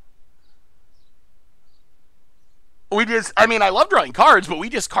 no. I mean, I love drawing cards, but we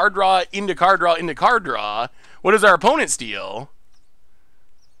just card draw into card draw into card draw. What does our opponent steal?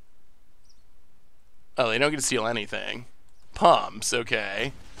 Oh, they don't get to steal anything. Pumps,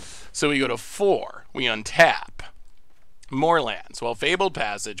 okay. So we go to 4. We untap. More lands. Well, Fabled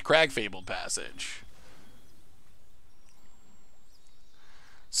Passage, Crag Fabled Passage.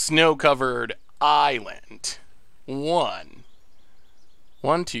 Snow-covered island. 1,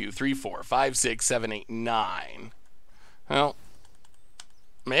 2, 3, 4, 5, 6, 7, 8, 9. Well,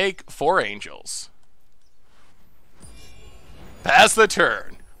 make 4 angels. Pass the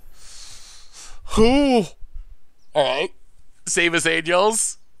turn. All right. Save us,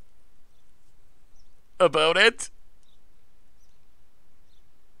 angels. About it.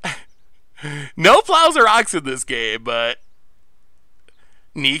 No plows or ox in this game, but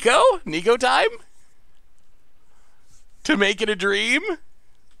Nico time to make it a dream.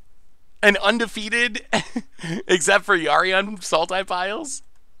 An undefeated, except for Yarion Sultai piles.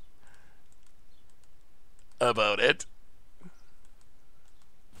 About it.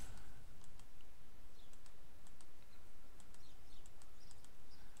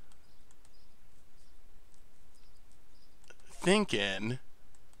 Thinking.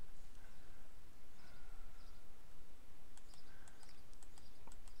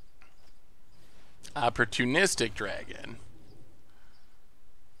 Opportunistic dragon.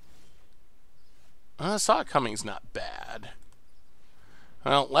 Saw It Coming's not bad.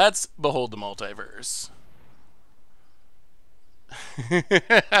 Well, let's Behold the Multiverse.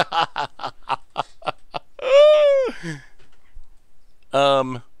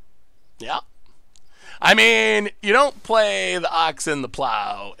 Yeah. I mean, you don't play the Ox and the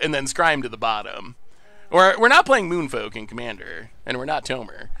Plow and then scry to the bottom. We're not playing Moonfolk in Commander, and we're not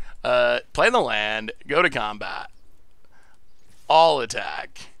Tomer. Play the land, go to combat. All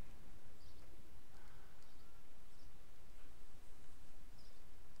attack.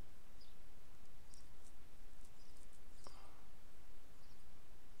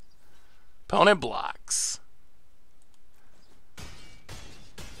 Opponent blocks.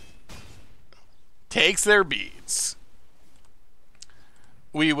 Takes their beats.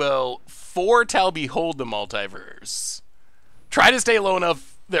 We will foretell Behold the Multiverse. Try to stay low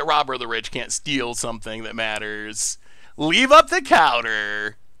enough that Robber the Rich can't steal something that matters. Leave up the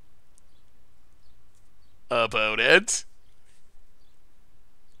counter. Opponent.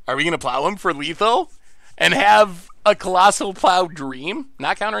 Are we going to plow him for lethal? And have a Colossal Plow Dream?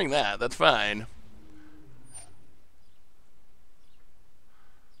 Not countering that. That's fine.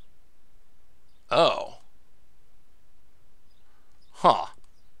 Oh. Huh.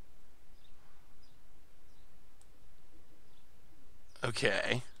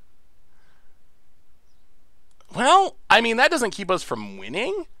 Okay. Well, I mean, that doesn't keep us from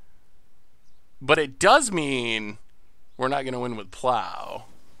winning. But it does mean we're not going to win with Plow.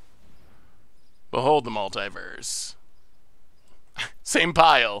 Behold the Multiverse. Same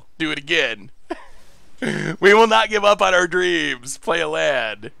pile. Do it again. We will not give up on our dreams. Play a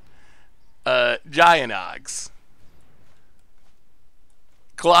land. Gianox.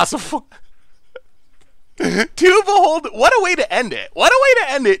 Colossal. Two Behold. What a way to end it. What a way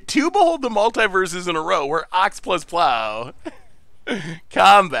to end it. Two Behold the Multiverses in a row. We're Ox plus Plow.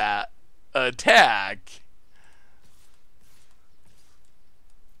 Combat. Attack.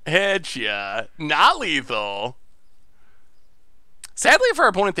 Headshot. Not lethal. Sadly for our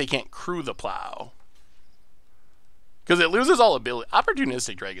opponent, they can't crew the Plow. Because it loses all ability.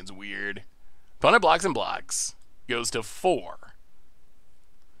 Opportunistic Dragon's weird. Opponent blocks and blocks. Goes to 4.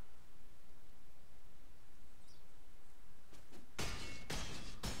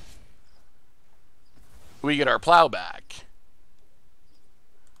 We get our Plow back.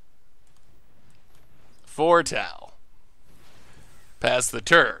 Foretell. Pass the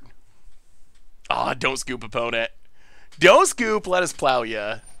turn. Ah, don't scoop, opponent. Don't scoop, let us plow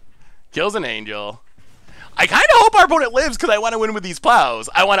ya. Kills an angel. I kind of hope our opponent lives because I want to win with these plows.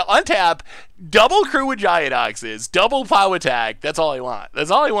 I want to untap, double crew with Giant Oxes, double plow attack. That's all I want.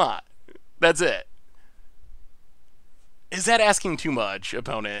 That's all I want. That's it. Is that asking too much,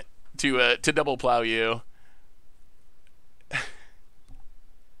 opponent, to double plow you?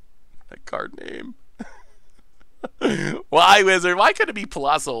 That card name. Why, Wizard? Why couldn't it be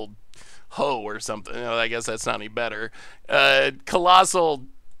Colossal Hoe or something? Oh, I guess that's not any better. Colossal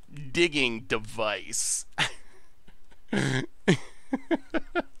Digging Device.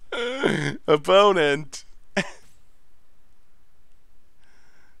 Opponent.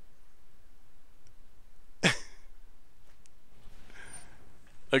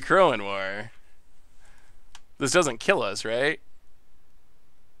 A Crowin War. This doesn't kill us, right?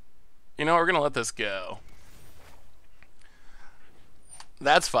 You know, we're going to let this go.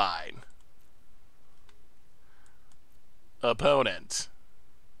 That's fine. Opponent.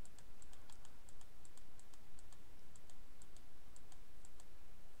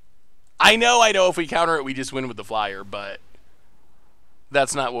 I know if we counter it, we just win with the flyer, but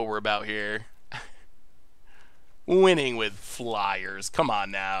that's not what we're about here. Winning with flyers. Come on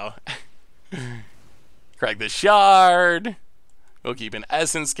now. Crack the shard. We'll keep an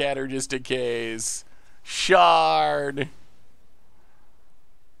Essence Scatter just in case. Shard.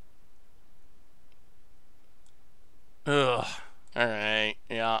 Ugh. Alright.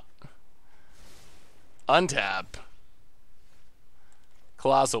 Yeah. Untap.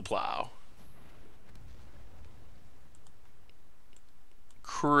 Colossal Plow.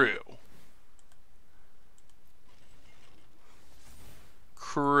 Crew.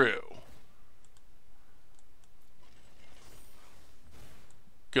 Crew.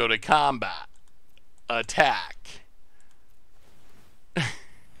 Go to combat. Attack.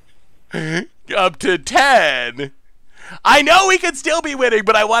 Up to 10. I know we could still be winning,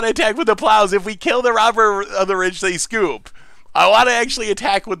 but I want to attack with the plows. If we kill the Robber of the Rich, they scoop. I want to actually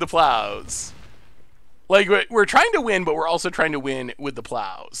attack with the plows. Like, we're trying to win, but we're also trying to win with the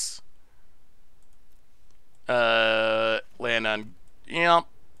plows. Land on... Yep.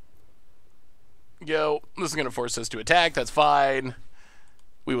 Go. This is going to force us to attack. That's fine.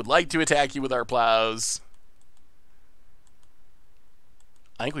 We would like to attack you with our plows.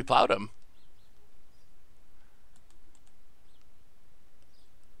 I think we plowed him.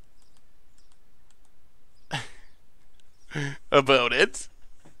 About it.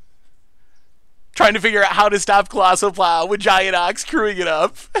 Trying to figure out how to stop Colossal Plow with Giant Ox crewing it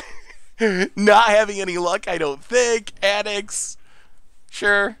up. Not having any luck, I don't think. Addicts.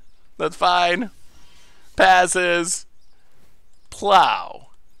 Sure. That's fine. Passes. Plow.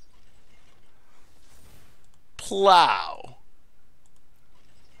 Plow.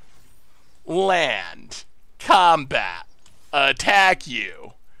 Land. Combat. Attack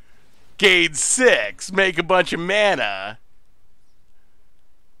you. Gain 6. Make a bunch of mana.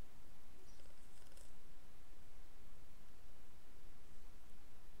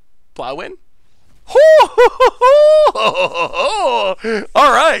 Plow win? All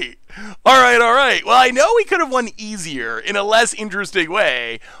right. Well, I know we could have won easier in a less interesting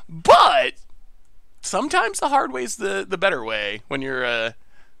way, but sometimes the hard way's the better way when you're, oh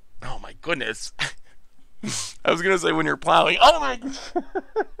my goodness. I was going to say when you're plowing. Oh my,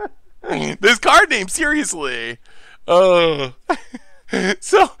 this card name, seriously. Oh.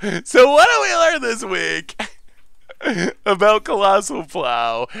 So what do we learn this week about Colossal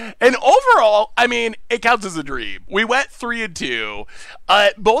Plow? And overall, I mean, it counts as a dream. We went 3-2.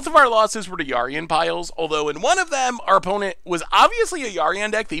 Both of our losses were to Yarion piles, although in one of them, our opponent was obviously a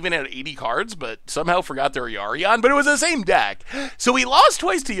Yarion deck. They even had 80 cards, but somehow forgot they were Yarion, but it was the same deck. So we lost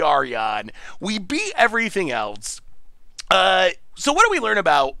twice to Yarion. We beat everything else. So what do we learn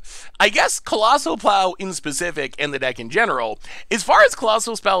about, I guess, Colossal Plow in specific and the deck in general? As far as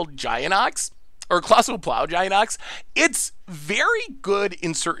Colossal Plow Giant or Colossal Plow Giant, it's very good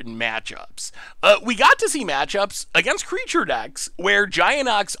in certain matchups. We got to see matchups against creature decks where Giant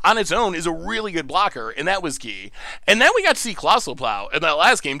on its own is a really good blocker, and that was key. And then we got to see Colossal Plow in that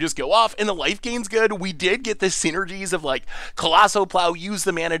last game just go off, and the life gain's good. We did get the synergies of, like, Colossal Plow use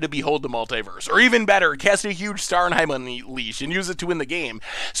the mana to behold the multiverse, or even better, cast a huge Starnheim Unleash and use it to win the game.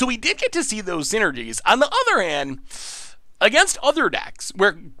 So we did get to see those synergies. On the other hand, against other decks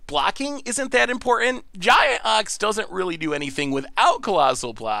where blocking isn't that important, Giant Ox doesn't really do anything without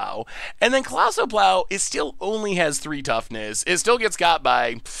Colossal Plow. And then Colossal Plow, it still only has 3 toughness. It still gets got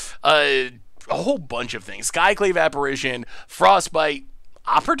by a whole bunch of things. Skyclave Apparition, Frostbite,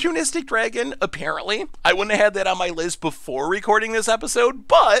 Opportunistic Dragon, apparently. I wouldn't have had that on my list before recording this episode,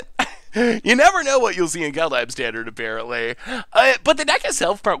 but you never know what you'll see in Kaldheim Standard, apparently. But the deck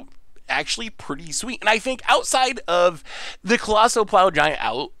itself actually pretty sweet. And I think outside of the Colossal Plow Giant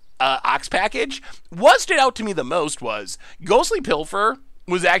Ox package, what stood out to me the most was Ghostly Pilfer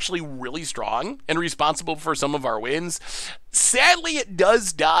was actually really strong and responsible for some of our wins. Sadly, it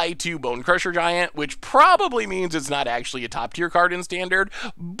does die to Bone Crusher Giant, which probably means it's not actually a top-tier card in Standard,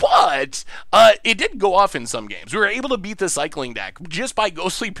 but it did go off in some games. We were able to beat the cycling deck just by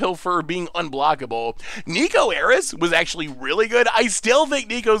Ghostly Pilfer being unblockable. Nico Eris was actually really good. I still think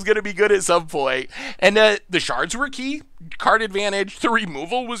Nico's going to be good at some point. And the shards were key. Card advantage. The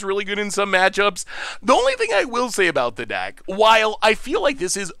removal was really good in some matchups. The only thing I will say about the deck, while I feel like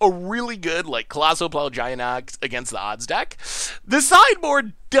this is a really good, like, Colossal Plow Giant Ox against the odds deck, the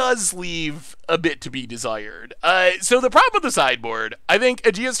sideboard does leave a bit to be desired. So the problem with the sideboard, I think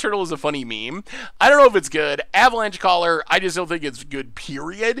Aegeus Turtle is a funny meme. I don't know if it's good. Avalanche Caller, I just don't think it's good,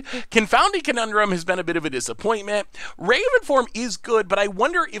 period. Confounding Conundrum has been a bit of a disappointment. Ravenform is good, but I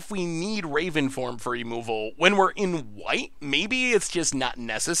wonder if we need Ravenform for removal when we're in white. Maybe it's just not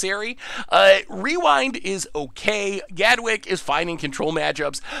necessary. Rewind is okay. Gadwick is fine in control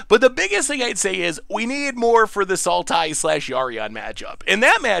matchups, but the biggest thing I'd say is we need more for the Sultai/Yarion matchup. In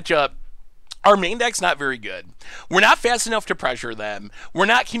that matchup, our main deck's not very good. We're not fast enough to pressure them. We're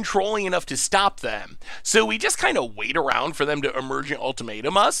not controlling enough to stop them. So we just kind of wait around for them to emergent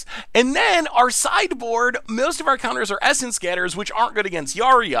ultimatum us. And then our sideboard, most of our counters are Essence Scatters, which aren't good against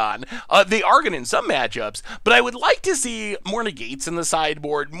Yarion. They are good in some matchups, but I would like to see more negates in the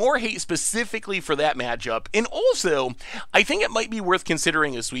sideboard, more hate specifically for that matchup. And also, I think it might be worth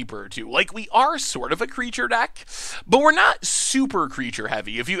considering a sweeper or two. Like, we are sort of a creature deck, but we're not super creature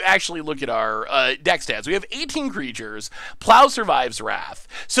heavy. If you actually look at our deck stats, we have 18 creatures. Plow survives Wrath.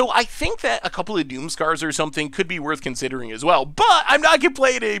 So I think that a couple of Doomskars or something could be worth considering as well. But I'm not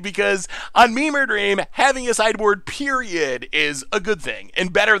complaining because on Meme or Dream, having a sideboard, period, is a good thing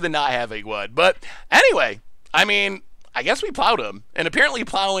and better than not having one. But anyway, I mean, I guess we plowed them, and apparently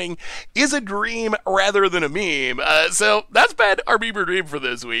plowing is a dream rather than a meme. So that's been our Meme or Dream for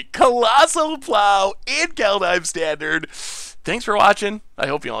this week. Colossal Plow in Kaldheim Standard. Thanks for watching. I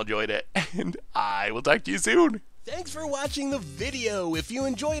hope you all enjoyed it, and I will talk to you soon. Thanks for watching the video. If you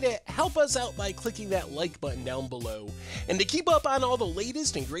enjoyed it, help us out by clicking that like button down below. And to keep up on all the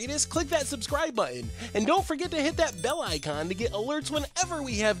latest and greatest, click that subscribe button. And don't forget to hit that bell icon to get alerts whenever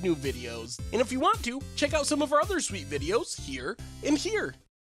we have new videos. And if you want to, check out some of our other sweet videos here and here.